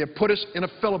 They have put us in a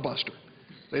filibuster.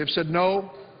 They have said,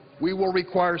 no, we will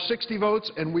require 60 votes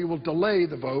and we will delay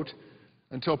the vote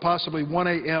until possibly 1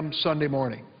 a.m. Sunday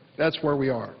morning. That's where we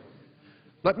are.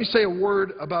 Let me say a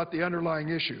word about the underlying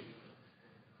issue.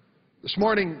 This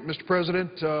morning, Mr. President,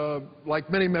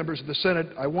 like many members of the Senate,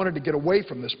 I wanted to get away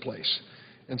from this place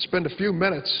and spend a few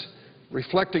minutes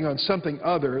reflecting on something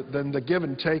other than the give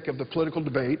and take of the political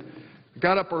debate. I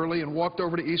got up early and walked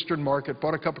over to Eastern Market,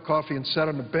 bought a cup of coffee, and sat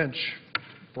on the bench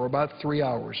for about 3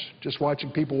 hours, just watching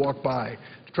people walk by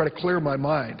to try to clear my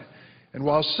mind. And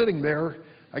while sitting there,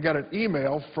 I got an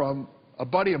email from a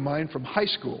buddy of mine from high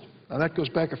school. Now, that goes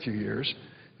back a few years.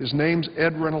 His name's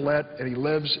Ed Renolette, and he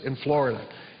lives in Florida.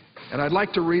 And I'd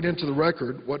like to read into the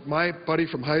record what my buddy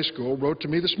from high school wrote to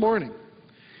me this morning.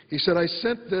 He said, I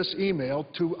sent this email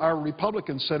to our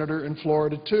Republican senator in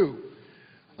Florida, too.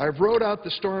 I've rode out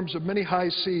the storms of many high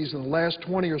seas in the last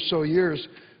 20 or so years.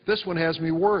 This one has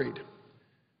me worried.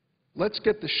 Let's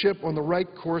get the ship on the right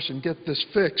course and get this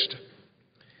fixed.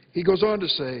 He goes on to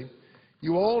say,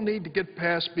 you all need to get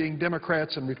past being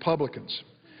Democrats and Republicans.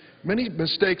 Many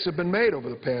mistakes have been made over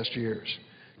the past years.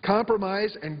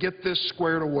 Compromise and get this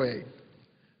squared away.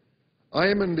 I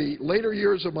am in the later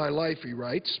years of my life, he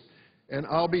writes, and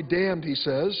I'll be damned, he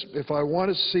says, if I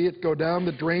want to see it go down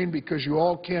the drain because you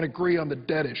all can't agree on the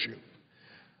debt issue.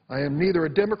 I am neither a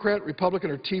Democrat,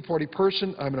 Republican, or Tea Party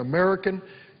person. I'm an American,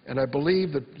 and I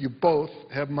believe that you both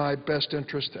have my best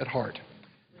interest at heart.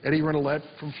 Eddie Renolette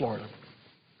from Florida.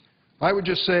 I would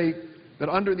just say that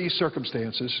under these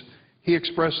circumstances, he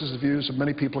expresses the views of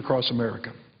many people across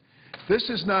America. This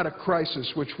is not a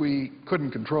crisis which we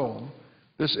couldn't control.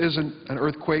 This isn't an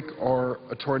earthquake or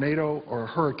a tornado or a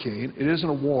hurricane. It isn't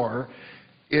a war.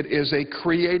 It is a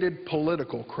created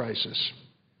political crisis.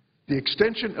 The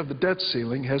extension of the debt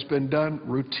ceiling has been done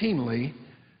routinely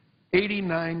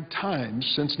 89 times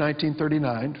since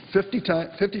 1939,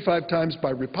 55 times by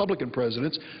Republican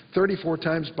presidents, 34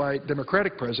 times by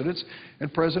Democratic presidents,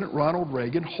 and President Ronald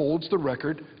Reagan holds the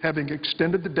record, having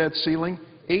extended the debt ceiling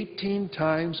 18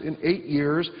 times in 8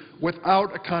 years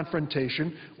without a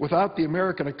confrontation, without the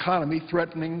American economy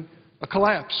threatening a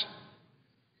collapse.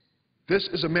 This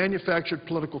is a manufactured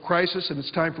political crisis, and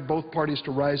it's time for both parties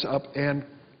to rise up and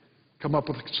come up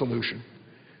with a solution.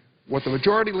 What the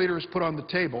Majority Leader has put on the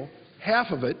table,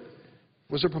 half of it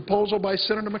was a proposal by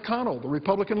Senator McConnell, the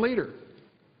Republican leader.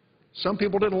 Some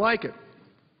people didn't like it,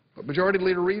 but Majority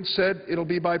Leader Reid said it'll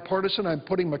be bipartisan. I'm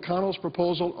putting McConnell's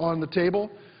proposal on the table.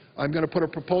 I'm going to put a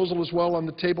proposal as well on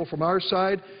the table from our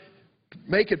side,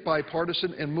 make it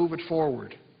bipartisan, and move it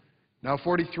forward. Now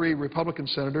 43 Republican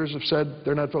senators have said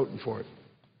they're not voting for it.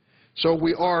 So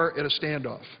we are at a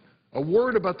standoff. A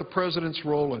word about the President's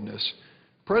role in this.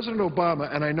 President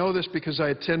Obama, and I know this because I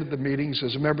attended the meetings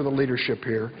as a member of the leadership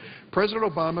here, President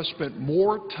Obama spent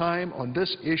more time on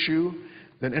this issue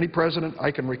than any president I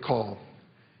can recall.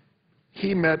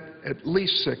 He met at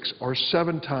least 6 or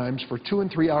 7 times for 2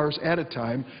 and 3 hours at a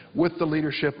time with the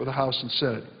leadership of the House and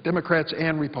Senate, Democrats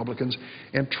and Republicans,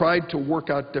 and tried to work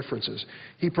out differences.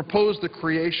 He proposed the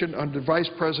creation under Vice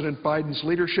President Biden's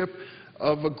leadership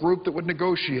of a group that would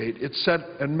negotiate. It sat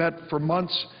and met for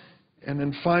months, and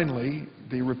then finally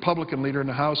the Republican leader in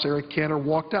the House, Eric Cantor,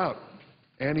 walked out.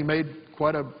 And he made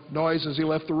quite a noise as he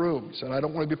left the room. He said, I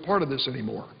don't want to be part of this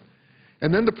anymore.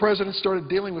 And then the President started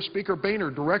dealing with Speaker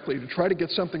Boehner directly to try to get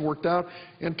something worked out,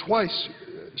 and twice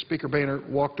Speaker Boehner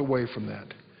walked away from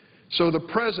that. So the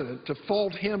President, to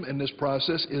fault him in this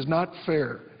process is not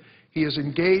fair. He has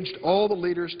engaged all the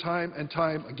leaders time and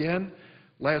time again.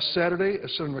 Last Saturday,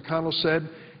 as Senator McConnell said,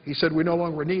 he said we no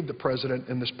longer need the President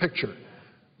in this picture.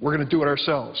 We're going to do it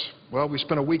ourselves. Well, we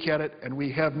spent a week at it, and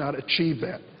we have not achieved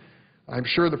that. I'm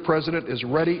sure the President is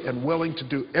ready and willing to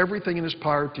do everything in his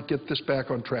power to get this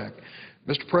back on track.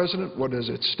 Mr. President, what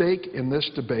is at stake in this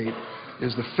debate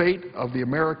is the fate of the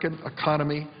American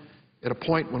economy at a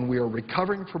point when we are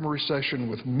recovering from a recession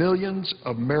with millions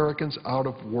of Americans out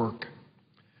of work.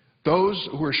 Those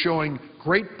who are showing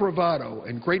great bravado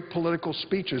and great political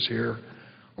speeches here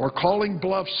are calling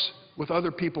bluffs with other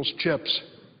people's chips.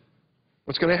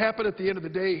 What's going to happen at the end of the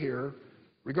day here,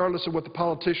 regardless of what the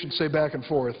politicians say back and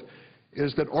forth,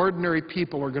 is that ordinary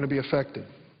people are going to be affected.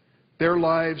 Their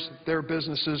lives, their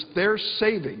businesses, their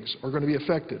savings are going to be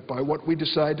affected by what we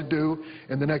decide to do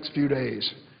in the next few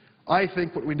days. I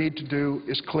think what we need to do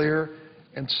is clear,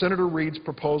 and Senator Reid's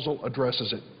proposal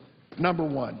addresses it. Number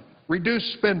one,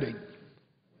 reduce spending.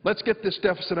 Let's get this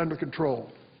deficit under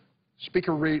control.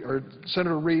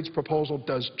 Senator Reid's proposal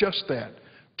does just that.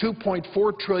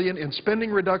 $2.4 trillion in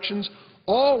spending reductions,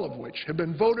 all of which have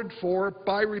been voted for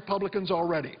by Republicans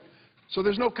already. So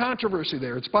there's no controversy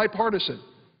there. It's bipartisan.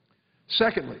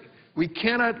 Secondly, we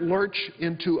cannot lurch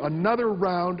into another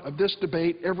round of this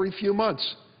debate every few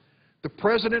months. The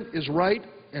President is right,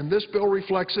 and this bill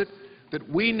reflects it, that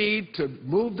we need to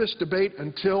move this debate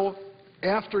until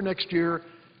after next year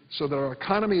so that our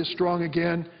economy is strong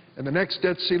again, and the next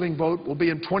debt ceiling vote will be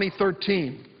in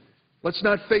 2013. Let's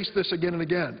not face this again and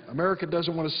again. America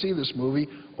doesn't want to see this movie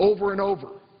over and over.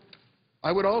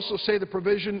 I would also say the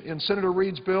provision in Senator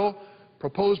Reid's bill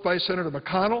proposed by Senator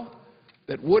McConnell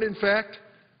that would, in fact,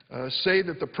 say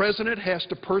that the President has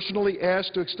to personally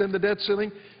ask to extend the debt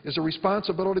ceiling is a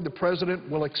responsibility the President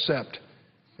will accept,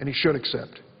 and he should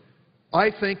accept. I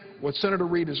think what Senator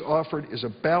Reid has offered is a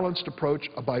balanced approach,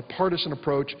 a bipartisan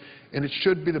approach, and it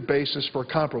should be the basis for a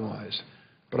compromise.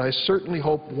 But I certainly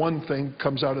hope one thing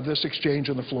comes out of this exchange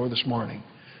on the floor this morning.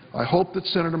 I hope that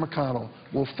Senator McConnell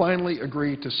will finally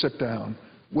agree to sit down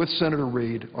with Senator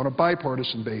Reid on a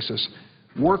bipartisan basis,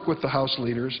 work with the House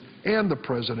leaders and the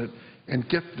President, and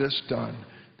get this done.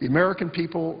 The American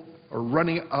people are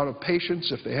running out of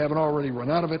patience if they haven't already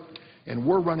run out of it, and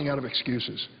we're running out of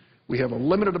excuses. We have a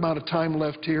limited amount of time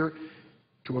left here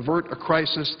to avert a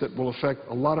crisis that will affect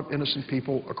a lot of innocent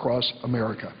people across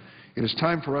America. It is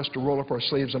time for us to roll up our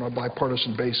sleeves on a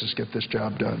bipartisan basis, get this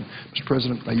job done. Mr.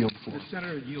 President, I yield the floor. The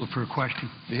Senator yield for a question.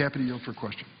 Be happy to yield for a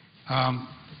question.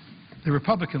 The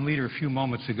Republican leader a few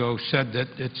moments ago said that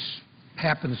it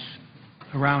happens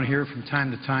around here from time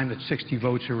to time that 60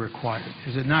 votes are required.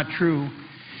 Is it not true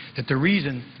that the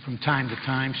reason from time to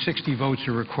time 60 votes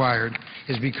are required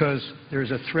is because there's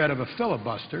a threat of a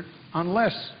filibuster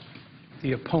unless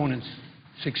the opponents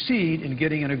succeed in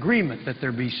getting an agreement that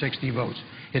there be 60 votes?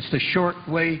 It's the short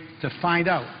way to find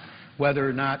out whether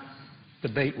or not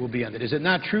debate will be ended. Is it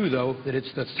not true, though, that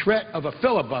it's the threat of a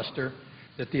filibuster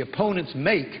that the opponents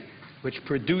make which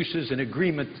produces an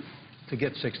agreement to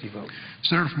get 60 votes?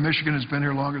 Senator from Michigan has been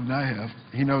here longer than I have.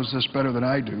 He knows this better than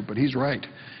I do, but he's right.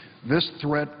 This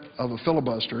threat of a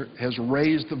filibuster has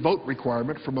raised the vote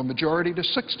requirement from a majority to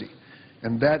 60.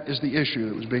 And that is the issue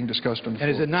that was being discussed on the floor.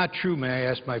 And is it not true, may I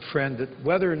ask my friend, that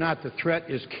whether or not the threat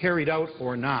is carried out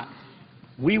or not,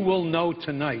 we will know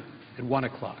tonight at 1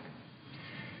 o'clock?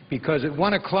 Because at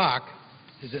 1 o'clock,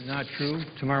 is it not true,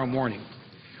 tomorrow morning,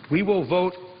 we will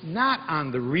vote not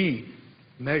on the Reid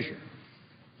measure,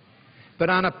 but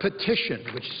on a petition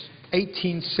which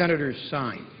 18 senators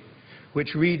signed,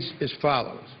 which reads as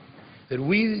follows, that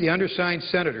we, the undersigned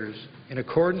senators, in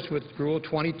accordance with Rule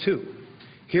 22,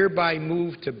 hereby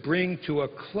move to bring to a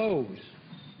close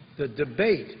the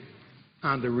debate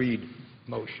on the Reid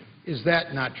motion. Is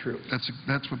that not true?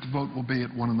 That's what the vote will be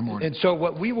at 1 in the morning. And so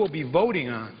what we will be voting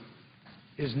on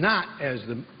is not, as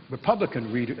the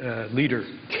Republican leader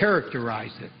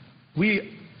characterized it,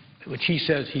 which he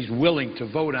says he's willing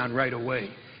to vote on right away,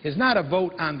 is not a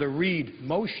vote on the Reid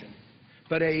motion,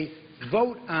 but a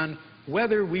vote on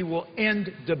whether we will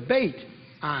end debate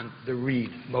on the Reid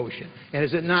motion. And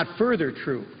is it not further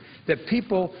true that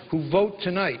people who vote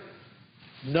tonight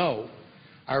no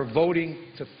are voting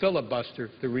to filibuster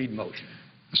the Reid motion?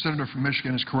 The senator from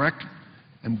Michigan is correct,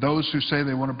 and those who say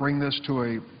they want to bring this to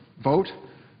a vote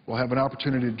will have an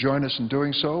opportunity to join us in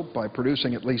doing so by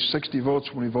producing at least 60 votes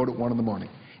when we vote at 1 in the morning.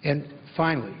 And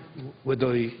finally, would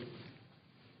the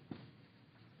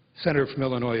senator from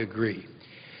Illinois agree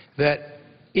that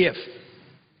if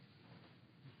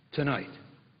tonight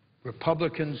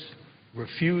Republicans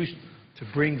refuse to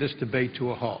bring this debate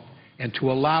to a halt and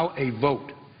to allow a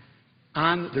vote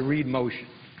on the Reid motion,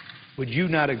 would you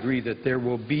not agree that there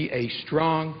will be a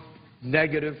strong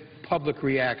negative public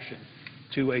reaction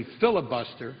to a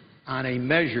filibuster on a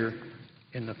measure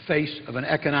in the face of an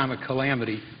economic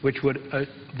calamity which would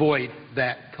avoid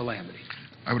that calamity?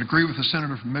 I would agree with the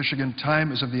senator from Michigan.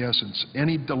 Time is of the essence.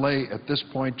 Any delay at this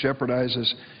point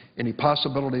jeopardizes any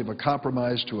possibility of a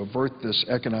compromise to avert this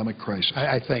economic crisis.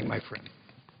 I thank my friend.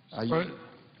 I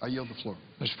yield the floor.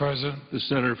 Mr. President? The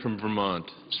senator from Vermont.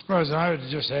 Mr. President, I would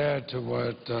just add to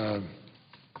what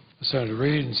Senator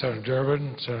Reid and Senator Durbin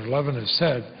and Senator Levin have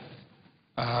said.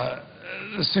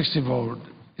 The 60 vote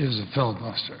is a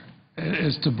filibuster. It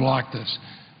is to block this.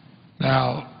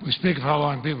 Now, we speak of how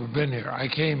long people have been here. I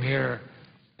came here,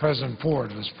 President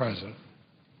Ford was president.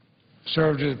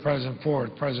 Served with President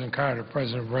Ford, President Carter,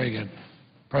 President Reagan,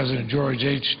 President George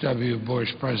H.W. Bush,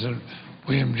 President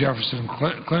William Jefferson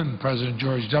Clinton, President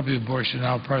George W. Bush, and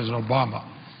now President Obama.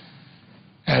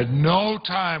 At no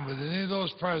time with any of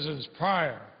those presidents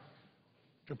prior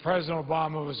to President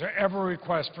Obama was there ever a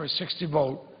request for a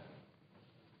 60-vote,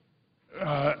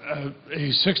 a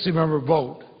 60-member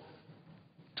vote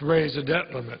to raise the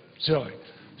debt limit. Silly.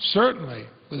 Certainly,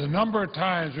 with the number of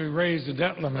times we raised the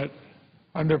debt limit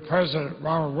under President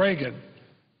Ronald Reagan,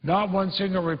 not one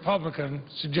single Republican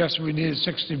suggested we needed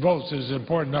 60 votes. It is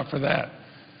important enough for that.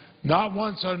 Not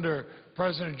once under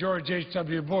President George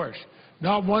H.W. Bush,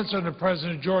 not once under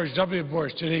President George W.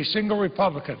 Bush did a single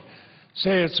Republican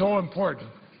say it's so important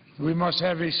that we must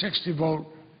have a 60-vote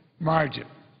margin.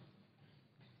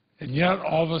 And yet,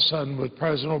 all of a sudden, with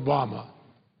President Obama,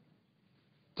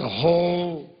 the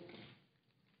whole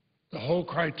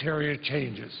criteria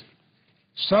changes.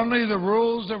 Suddenly, the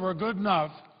rules that were good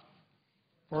enough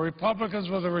for Republicans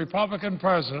with a Republican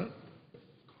president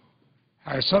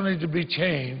are suddenly to be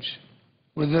changed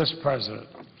with this president.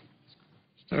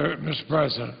 Mr.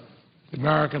 President, the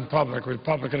American public,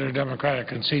 Republican or Democratic,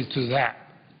 can see through that.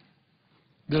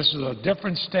 This is a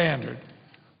different standard.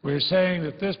 We're saying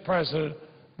that this president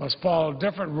must follow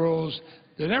different rules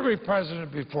than every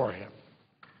president before him,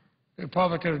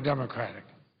 Republican or Democratic.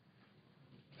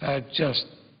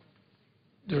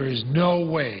 There is no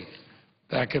way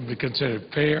that can be considered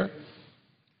fair.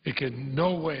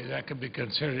 No way that can be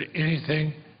considered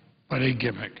anything but a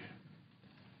gimmick.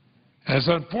 As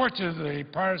unfortunately, the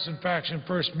partisan faction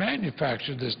first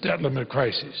manufactured this debt limit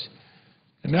crisis,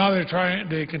 and now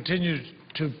they continue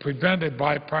to prevent a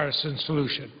bipartisan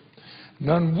solution. An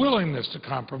unwillingness to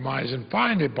compromise and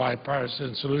find a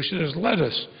bipartisan solution has led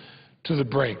us to the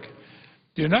brink.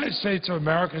 The United States of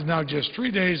America is now just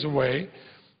 3 days away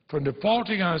from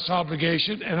defaulting on its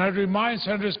obligation, and I'd remind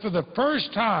senators, for the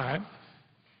first time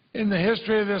in the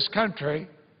history of this country,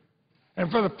 and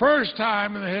for the first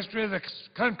time in the history of this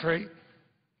country,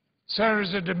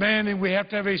 senators are demanding we have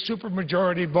to have a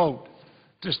supermajority vote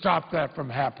to stop that from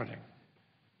happening.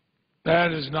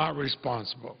 That is not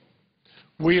responsible.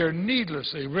 We are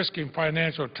needlessly risking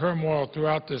financial turmoil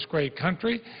throughout this great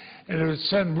country, and it would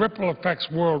send ripple effects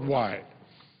worldwide.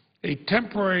 A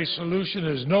temporary solution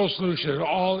is no solution at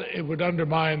all. It would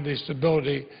undermine the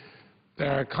stability that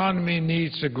our economy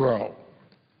needs to grow.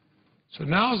 So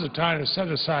now is the time to set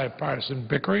aside partisan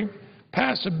bickering,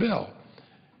 pass a bill.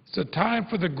 It's a time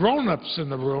for the grown-ups in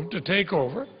the room to take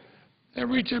over and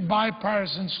reach a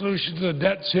bipartisan solution to the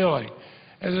debt ceiling,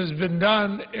 as has been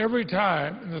done every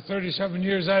time in the 37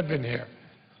 years I've been here.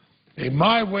 A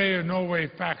my way or no way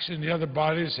faction in the other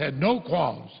bodies had no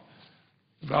qualms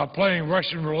about playing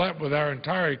Russian roulette with our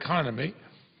entire economy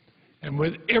and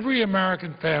with every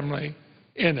American family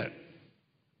in it.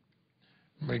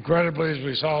 Regrettably, as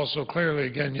we saw so clearly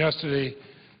again yesterday,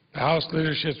 the House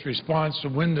leadership's response to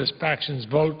win this faction's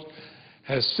vote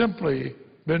has simply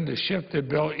been to shift the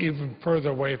bill even further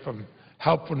away from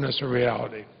helpfulness or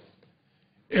reality.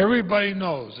 Everybody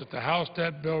knows that the House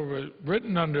debt bill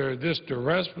written under this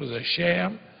duress was a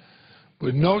sham,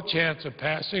 with no chance of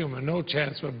passing and with no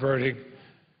chance of averting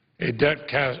a debt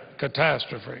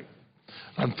catastrophe.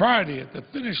 On Friday, at the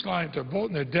finish line to vote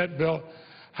in the debt bill,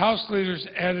 House leaders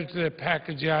added to their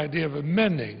package the idea of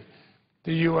amending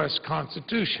the U.S.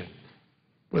 Constitution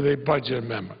with a budget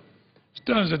amendment. It's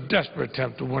done as a desperate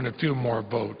attempt to win a few more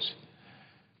votes.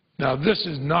 Now, this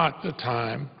is not the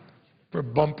time for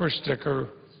bumper sticker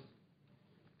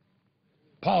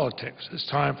politics. It's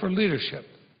time for leadership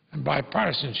and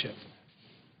bipartisanship.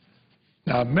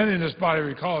 Now, many in this body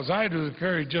recall, as I do, the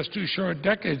period just 2 short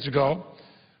decades ago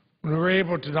when we were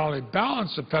able to not only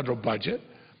balance the federal budget,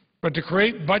 but to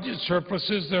create budget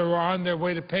surpluses that were on their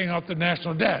way to paying off the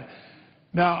national debt.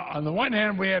 Now, on the one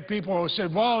hand, we had people who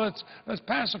said, well, let's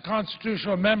pass a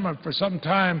constitutional amendment for some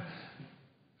time,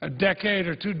 a decade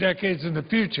or 2 decades in the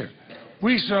future.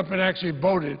 We stood up and actually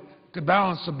voted to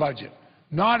balance the budget.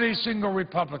 Not a single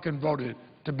Republican voted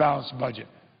to balance the budget.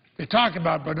 They talk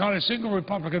about it, but not a single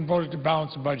Republican voted to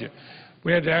balance the budget.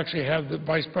 We had to actually have the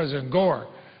Vice President Gore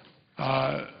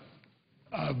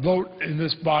vote in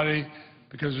this body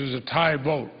because it was a tie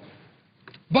vote.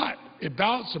 But it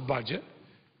balanced the budget.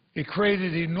 It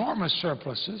created enormous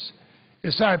surpluses.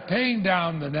 It started paying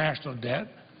down the national debt.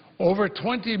 Over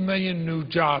 20 million new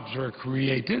jobs were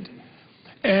created.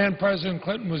 And President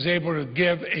Clinton was able to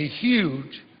give a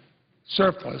huge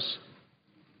surplus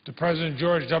to President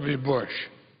George W. Bush.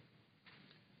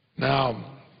 Now,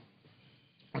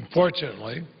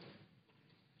 unfortunately,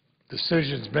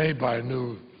 decisions made by a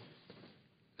new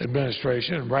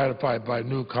administration and ratified by a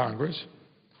new Congress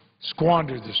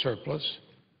squandered the surplus,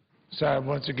 started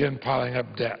once again piling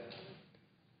up debt.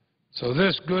 So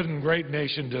this good and great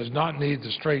nation does not need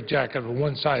the straitjacket of a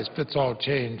one-size-fits-all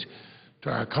change to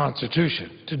our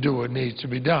Constitution to do what needs to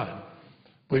be done.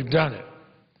 We've done it.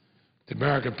 The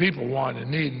American people want and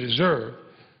need and deserve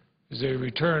is a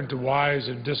return to wise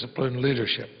and disciplined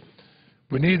leadership.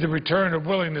 We need the return of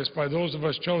willingness by those of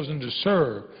us chosen to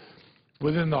serve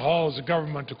within the halls of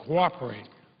government to cooperate,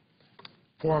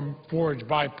 forge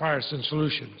bipartisan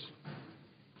solutions.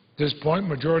 At this point,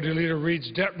 Majority Leader Reid's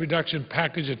debt reduction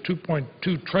package of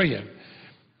 $2.2 trillion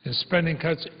in spending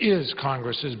cuts is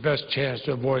Congress's best chance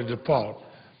to avoid default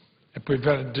and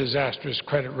prevent a disastrous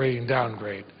credit rating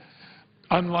downgrade.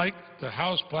 Unlike the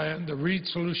House plan, the Reid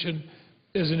solution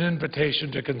is an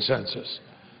invitation to consensus.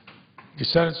 The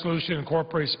Senate solution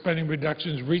incorporates spending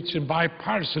reductions reached in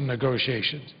bipartisan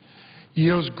negotiations,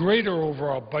 yields greater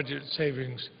overall budget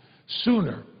savings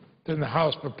sooner than the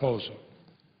House proposal.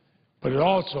 But it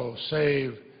also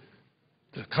saved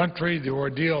the country the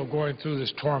ordeal of going through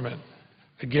this torment,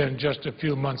 again, just a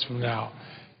few months from now.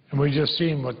 And we've just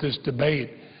seen what this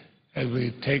debate, as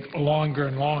we take longer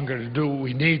and longer to do what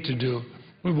we need to do,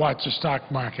 we watch the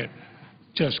stock market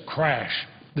just crash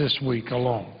this week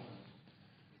alone.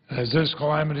 As this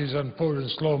calamity has unfolded in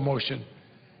slow motion,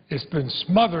 it's been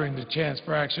smothering the chance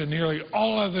for action in nearly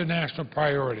all other national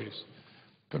priorities,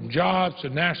 from jobs to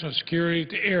national security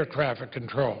to air traffic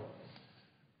control.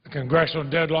 The congressional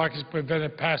deadlock has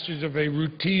prevented passage of a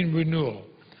routine renewal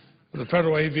of the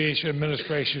Federal Aviation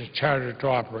Administration's charter to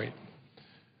operate.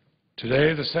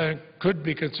 Today, the Senate could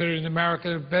be considering the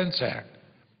American Defense Act.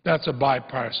 That's a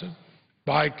bipartisan,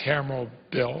 bicameral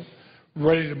bill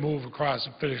ready to move across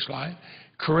the finish line,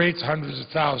 creates hundreds of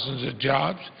thousands of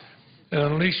jobs, that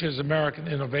unleashes American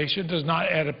innovation does not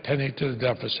add a penny to the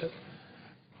deficit.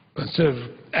 Instead of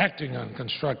acting on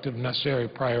constructive, necessary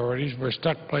priorities, we're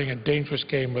stuck playing a dangerous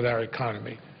game with our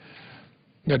economy.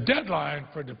 The deadline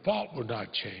for default will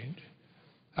not change.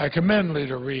 I commend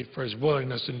Leader Reid for his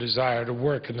willingness and desire to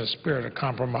work in the spirit of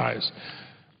compromise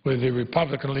with the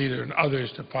Republican leader and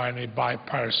others to find a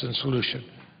bipartisan solution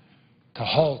to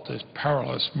halt this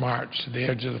perilous march to the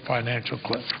edge of the financial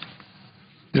cliff.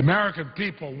 The American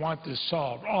people want this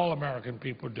solved. All American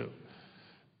people do.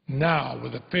 Now,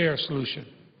 with a fair solution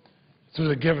through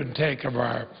the give and take of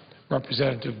our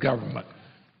representative government,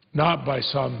 not by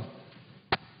some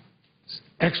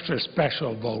extra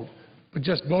special vote, but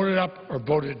just vote it up or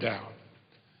vote it down.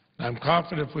 And I'm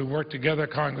confident if we work together,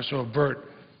 Congress will avert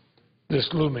this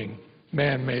looming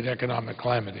man-made economic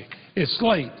calamity. It's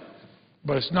late,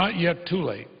 but it's not yet too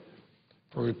late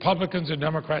for Republicans and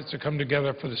Democrats to come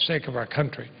together for the sake of our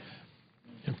country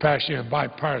in fashioning a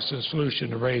bipartisan solution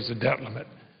to raise the debt limit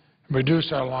and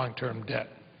reduce our long-term debt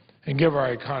and give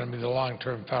our economy the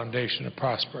long-term foundation to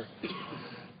prosper.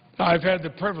 I've had the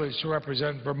privilege to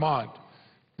represent Vermont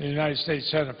in the United States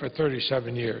Senate for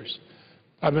 37 years.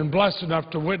 I've been blessed enough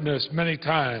to witness many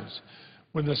times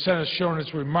when the Senate has shown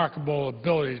its remarkable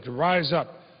ability to rise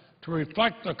up to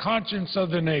reflect the conscience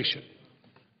of the nation.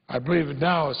 I believe that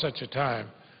now is such a time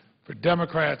for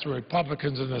Democrats and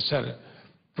Republicans in the Senate,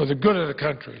 for the good of the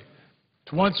country,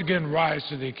 to once again rise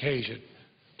to the occasion,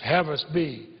 to have us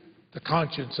be the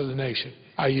conscience of the nation.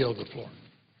 I yield the floor.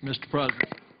 Mr.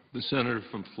 President, the senator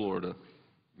from Florida.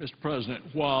 Mr. President,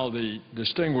 while the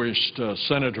distinguished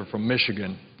senator from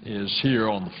Michigan is here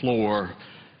on the floor,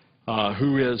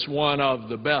 who is one of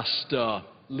the best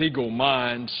legal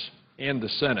minds in the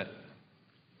Senate,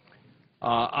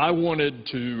 I wanted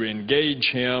to engage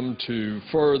him to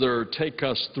further take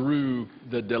us through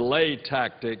the delay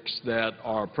tactics that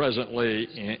are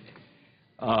presently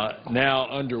now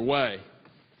underway.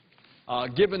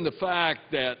 Given the fact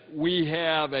that we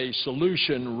have a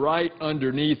solution right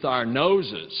underneath our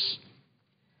noses,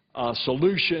 a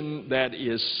solution that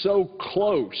is so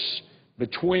close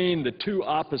between the two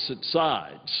opposite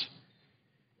sides,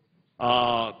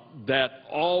 that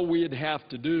all we'd have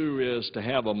to do is to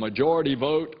have a majority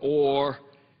vote, or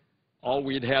all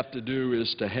we'd have to do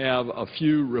is to have a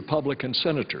few Republican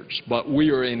senators. But we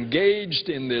are engaged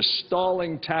in this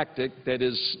stalling tactic that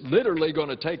is literally going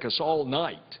to take us all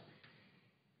night.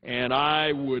 And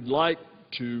I would like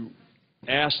to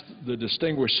ask the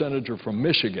distinguished senator from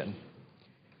Michigan,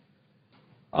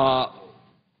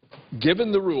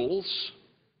 given the rules,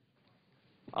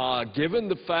 given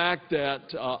the fact that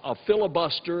a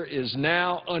filibuster is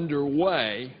now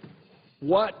underway,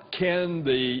 what can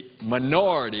the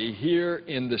minority here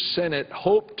in the Senate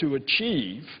hope to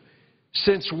achieve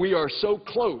since we are so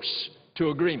close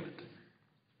to agreement?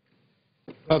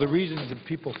 Well, the reason that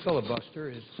people filibuster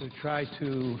is to try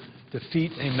to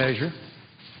defeat a measure,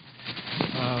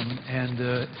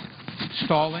 and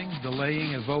stalling,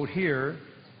 delaying a vote here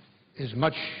is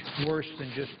much worse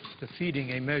than just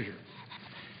defeating a measure.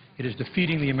 It is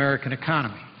defeating the American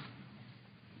economy.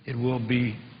 It will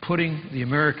be putting the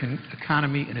American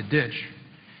economy in a ditch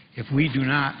if we do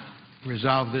not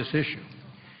resolve this issue.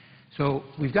 So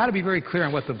we've got to be very clear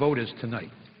on what the vote is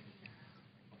tonight.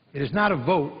 It is not a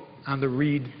vote on the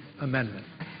Reid amendment,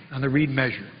 on the Reid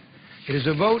measure. It is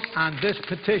a vote on this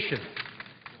petition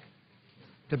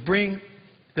to bring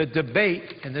the debate,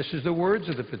 and this is the words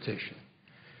of the petition.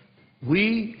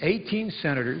 We, 18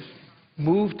 senators,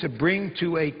 move to bring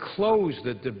to a close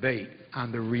the debate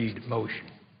on the Reid motion.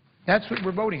 That's what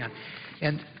we're voting on.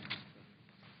 And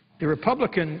the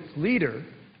Republican leader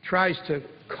tries to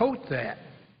coat that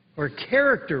or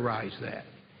characterize that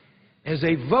as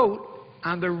a vote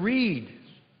on the Reid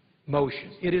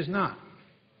motion. It is not.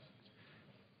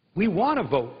 We want to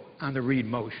vote on the Reid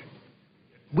motion.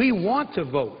 We want to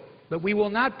vote, but we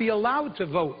will not be allowed to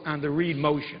vote on the Reid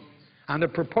motion, on the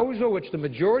proposal which the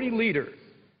majority leader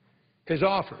has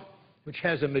offered, which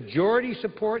has a majority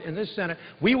support in this Senate.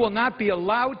 We will not be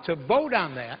allowed to vote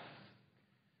on that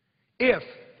if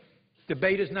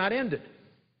debate is not ended,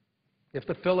 if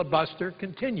the filibuster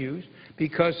continues,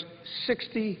 because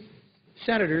 60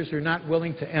 senators are not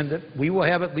willing to end it. We will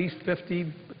have at least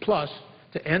 50 plus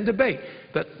to end debate.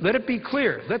 But let it be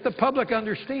clear, let the public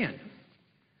understand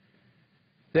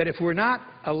that if we're not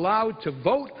allowed to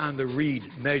vote on the Reid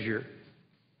measure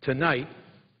tonight,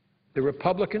 the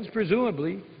Republicans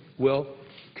presumably will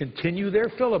continue their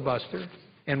filibuster,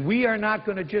 and we are not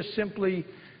going to just simply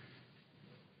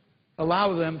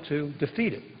allow them to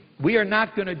defeat it. We are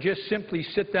not going to just simply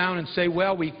sit down and say,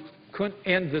 well, we couldn't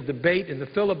end the debate in the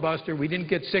filibuster. We didn't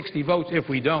get 60 votes if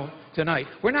we don't tonight.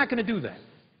 We're not going to do that.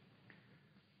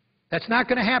 That's not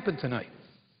going to happen tonight.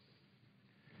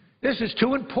 This is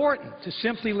too important to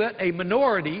simply let a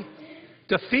minority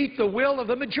defeat the will of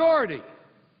the majority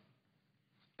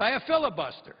by a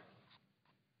filibuster.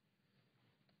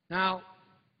 Now,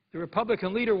 the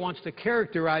Republican leader wants to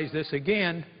characterize this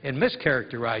again and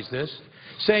mischaracterize this,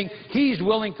 saying he's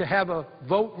willing to have a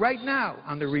vote right now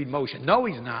on the Reid motion. No,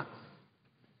 he's not.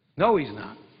 No, he's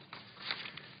not.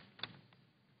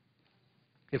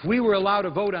 If we were allowed to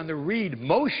vote on the Reid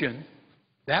motion,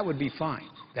 that would be fine.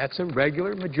 That's a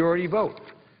regular majority vote.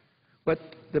 But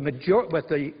what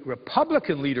the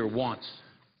Republican leader wants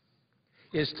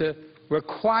is to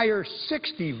require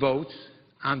 60 votes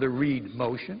on the Reid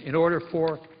motion in order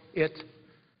for it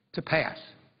to pass.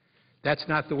 That's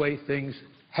not the way things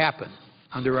happen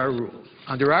under our rules.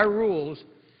 Under our rules,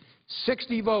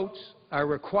 60 votes are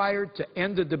required to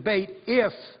end the debate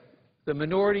if the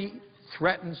minority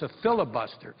threatens a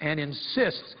filibuster and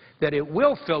insists that it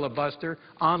will filibuster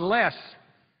unless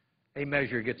a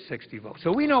measure gets 60 votes.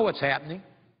 So we know what's happening.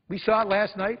 We saw it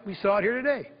last night. We saw it here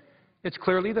today. It's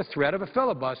clearly the threat of a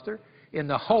filibuster in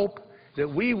the hope that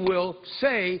we will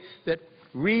say that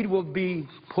Reid will be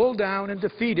pulled down and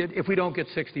defeated if we don't get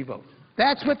 60 votes.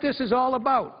 That's what this is all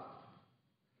about.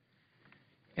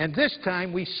 And this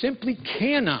time we simply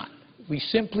cannot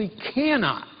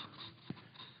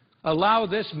allow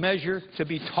this measure to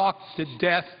be talked to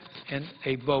death and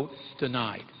a vote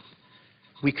denied.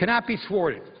 We cannot be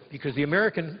thwarted because the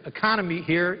American economy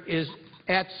here is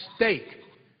at stake.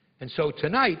 And so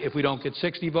tonight, if we don't get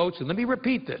 60 votes, and let me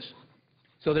repeat this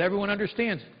so that everyone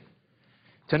understands it.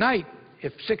 Tonight,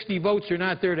 if 60 votes are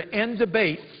not there to end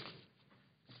debate,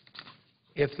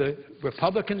 if the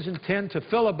Republicans intend to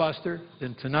filibuster,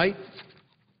 then tonight,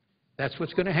 that's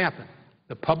what's going to happen.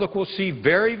 The public will see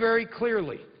very, very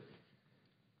clearly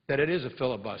that it is a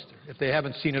filibuster, if they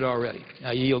haven't seen it already.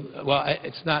 I yield. Well,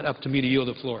 it's not up to me to yield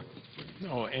the floor.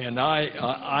 No, and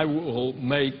I will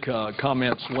make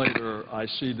comments later. I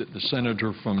see that the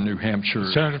senator from New Hampshire.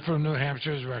 The senator from New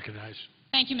Hampshire is recognized.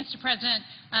 Thank you, Mr. President.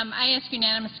 I ask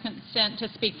unanimous consent to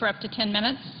speak for up to 10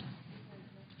 minutes.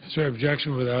 Is there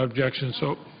objection? Without objection,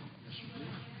 so.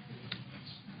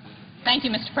 Thank you,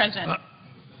 Mr. President.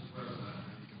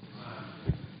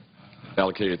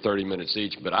 Allocated 30 minutes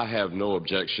each, but I have no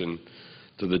objection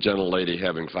to the gentlelady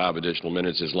having 5 additional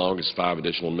minutes as long as 5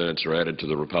 additional minutes are added to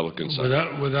the Republican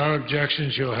side. Without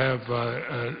objections, you'll have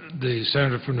the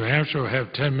senator from New Hampshire will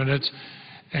have 10 minutes,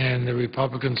 and the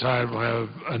Republican side will have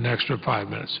an extra 5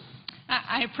 minutes.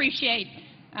 I appreciate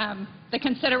the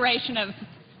consideration of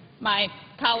my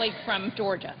colleague from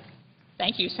Georgia.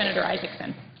 Thank you, Senator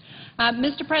Isaacson.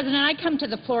 Mr. President, I come to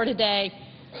the floor today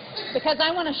because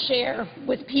I want to share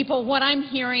with people what I'm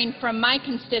hearing from my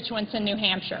constituents in New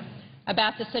Hampshire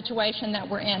about the situation that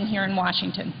we're in here in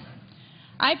Washington.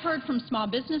 I've heard from small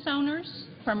business owners,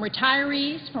 from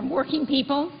retirees, from working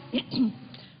people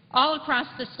all across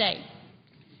the state.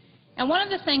 And one of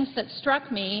the things that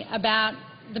struck me about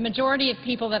the majority of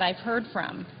people that I've heard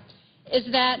from is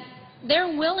that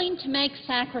they're willing to make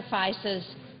sacrifices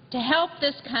to help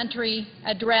this country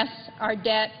address our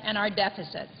debt and our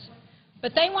deficits.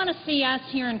 But they want to see us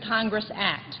here in Congress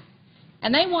act,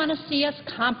 and they want to see us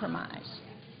compromise.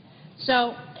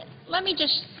 So let me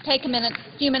just take a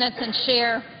few minutes and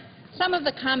share some of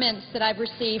the comments that I've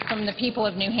received from the people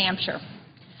of New Hampshire.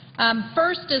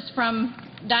 First is from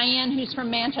Diane, who's from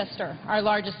Manchester, our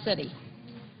largest city.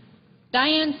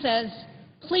 Diane says,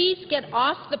 please get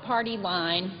off the party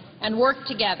line and work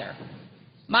together.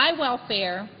 My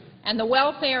welfare and the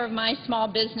welfare of my small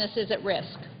business is at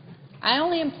risk. I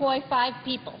only employ 5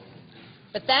 people,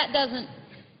 but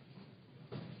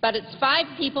it's 5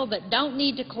 people that don't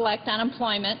need to collect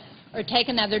unemployment or take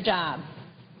another job.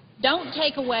 Don't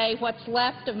take away what's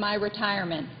left of my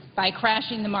retirement by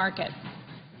crashing the market.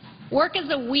 Work as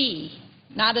a we,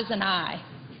 not as an I,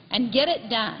 and get it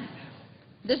done.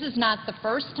 This is not the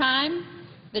first time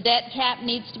the debt cap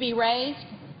needs to be raised,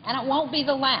 and it won't be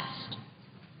the last.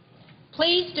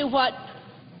 Please do what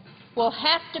will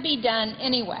have to be done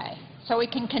anyway, so we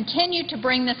can continue to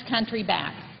bring this country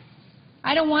back.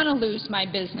 I don't want to lose my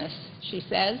business, she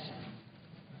says.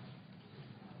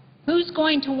 Who's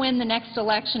going to win the next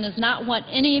election is not what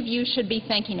any of you should be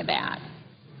thinking about.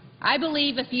 I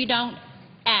believe if you don't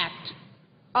act,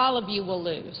 all of you will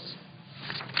lose.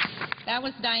 That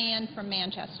was Diane from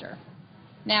Manchester.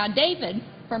 Now, David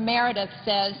from Meredith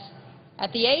says,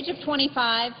 at the age of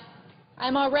 25,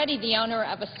 I'm already the owner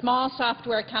of a small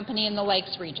software company in the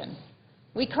Lakes region.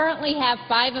 We currently have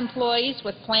 5 employees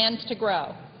with plans to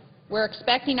grow. we're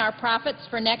expecting our profits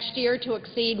for next year to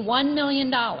exceed $1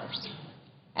 million.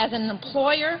 As an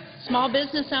employer, small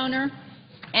business owner,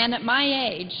 and at my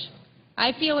age,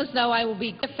 I feel as though I will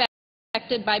be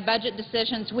affected by budget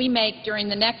decisions we make during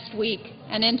the next week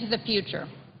and into the future.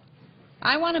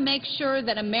 I want to make sure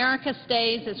that America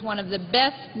stays as one of the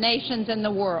best nations in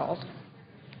the world.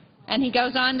 And he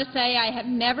goes on to say, I have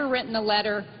never written a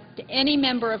letter to any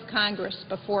member of Congress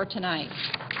before tonight.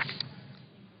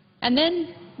 And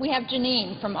then we have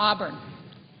Janine from Auburn,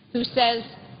 who says,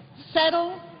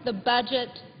 settle the budget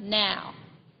now.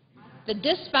 The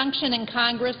dysfunction in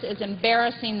Congress is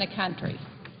embarrassing the country.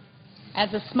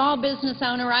 As a small business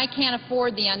owner, I can't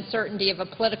afford the uncertainty of a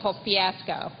political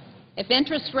fiasco. If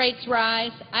interest rates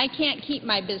rise, I can't keep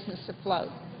my business afloat.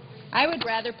 I would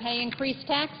rather pay increased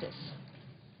taxes.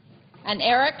 And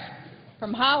Eric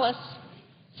from Hollis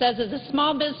says, as a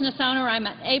small business owner, I'm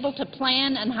unable to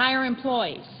plan and hire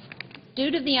employees due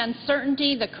to the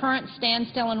uncertainty the current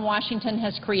standstill in Washington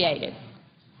has created.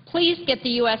 Please get the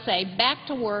USA back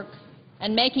to work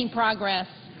and making progress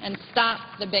and stop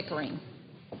the bickering.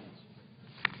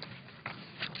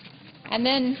 And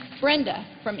then Brenda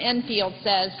from Enfield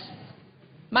says,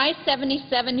 my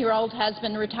 77-year-old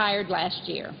husband retired last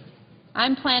year.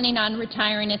 I'm planning on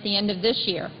retiring at the end of this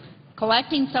year,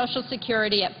 collecting Social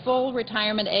Security at full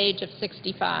retirement age of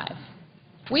 65.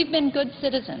 We've been good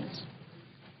citizens,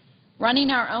 running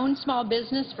our own small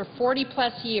business for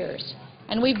 40-plus years,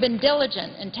 and we've been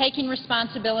diligent in taking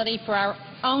responsibility for our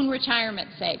own retirement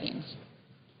savings.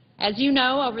 As you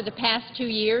know, over the past 2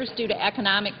 years, due to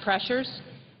economic pressures,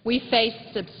 we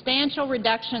faced substantial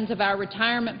reductions of our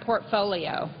retirement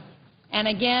portfolio and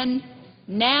again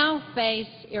now face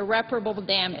irreparable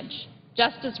damage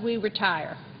just as we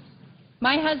retire.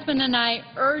 My husband and I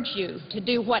urge you to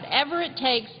do whatever it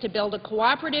takes to build a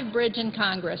cooperative bridge in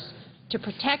Congress to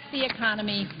protect the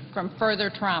economy from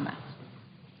further trauma.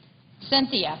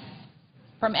 Cynthia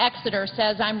from Exeter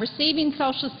says, I'm receiving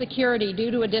Social Security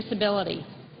due to a disability,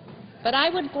 but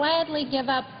I would gladly give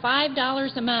up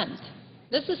 $5 a month.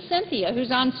 This is Cynthia, who's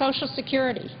on Social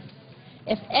Security.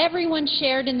 If everyone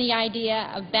shared in the idea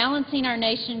of balancing our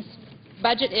nation's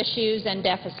budget issues and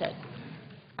deficit,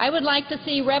 I would like to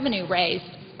see revenue raised.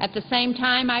 At the same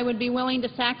time, I would be willing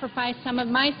to sacrifice some of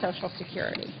my Social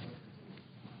Security.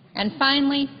 And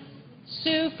finally,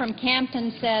 Sue from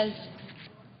Campton says,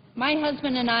 my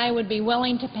husband and I would be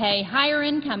willing to pay higher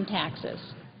income taxes,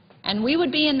 and we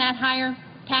would be in that higher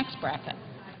tax bracket,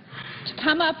 to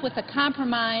come up with a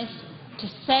compromise to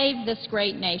save this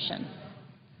great nation.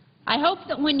 I hope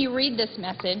that when you read this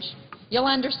message, you'll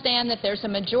understand that there's a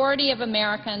majority of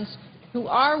Americans who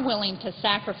are willing to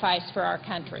sacrifice for our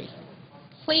country.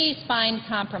 Please find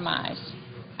compromise.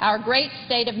 Our great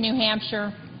state of New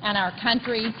Hampshire and our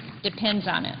country depends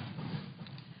on it.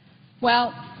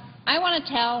 Well, I want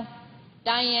to tell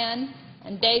Diane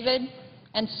and David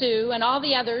and Sue and all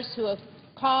the others who have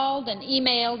called and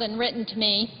emailed and written to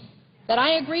me that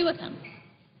I agree with them.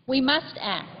 We must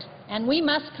act, and we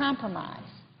must compromise.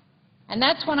 And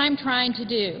that's what I'm trying to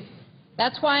do.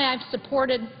 That's why I've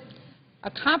supported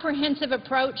a comprehensive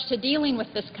approach to dealing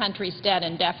with this country's debt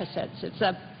and deficits. It's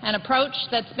an approach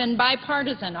that's been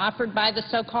bipartisan, offered by the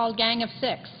so-called Gang of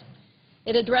Six.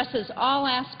 It addresses all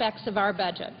aspects of our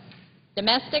budget: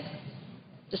 domestic,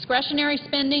 discretionary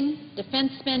spending,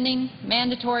 defense spending,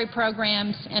 mandatory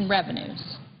programs, and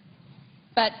revenues.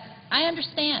 But I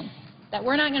understand that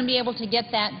we're not going to be able to get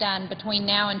that done between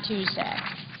now and Tuesday.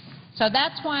 So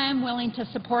that's why I'm willing to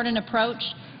support an approach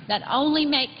that only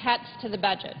makes cuts to the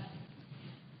budget,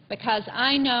 because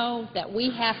I know that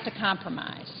we have to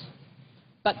compromise.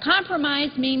 But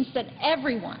compromise means that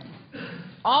everyone,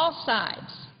 all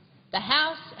sides, the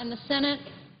House and the Senate,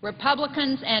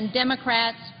 Republicans and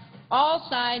Democrats, all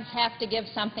sides have to give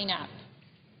something up.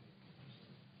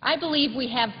 I believe we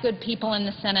have good people in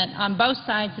the Senate on both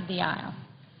sides of the aisle,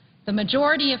 the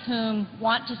majority of whom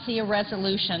want to see a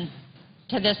resolution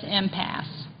to this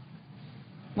impasse.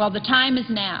 Well, the time is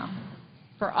now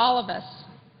for all of us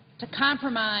to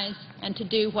compromise and to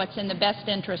do what's in the best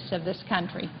interests of this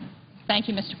country. Thank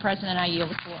you, Mr. President. I yield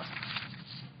the floor.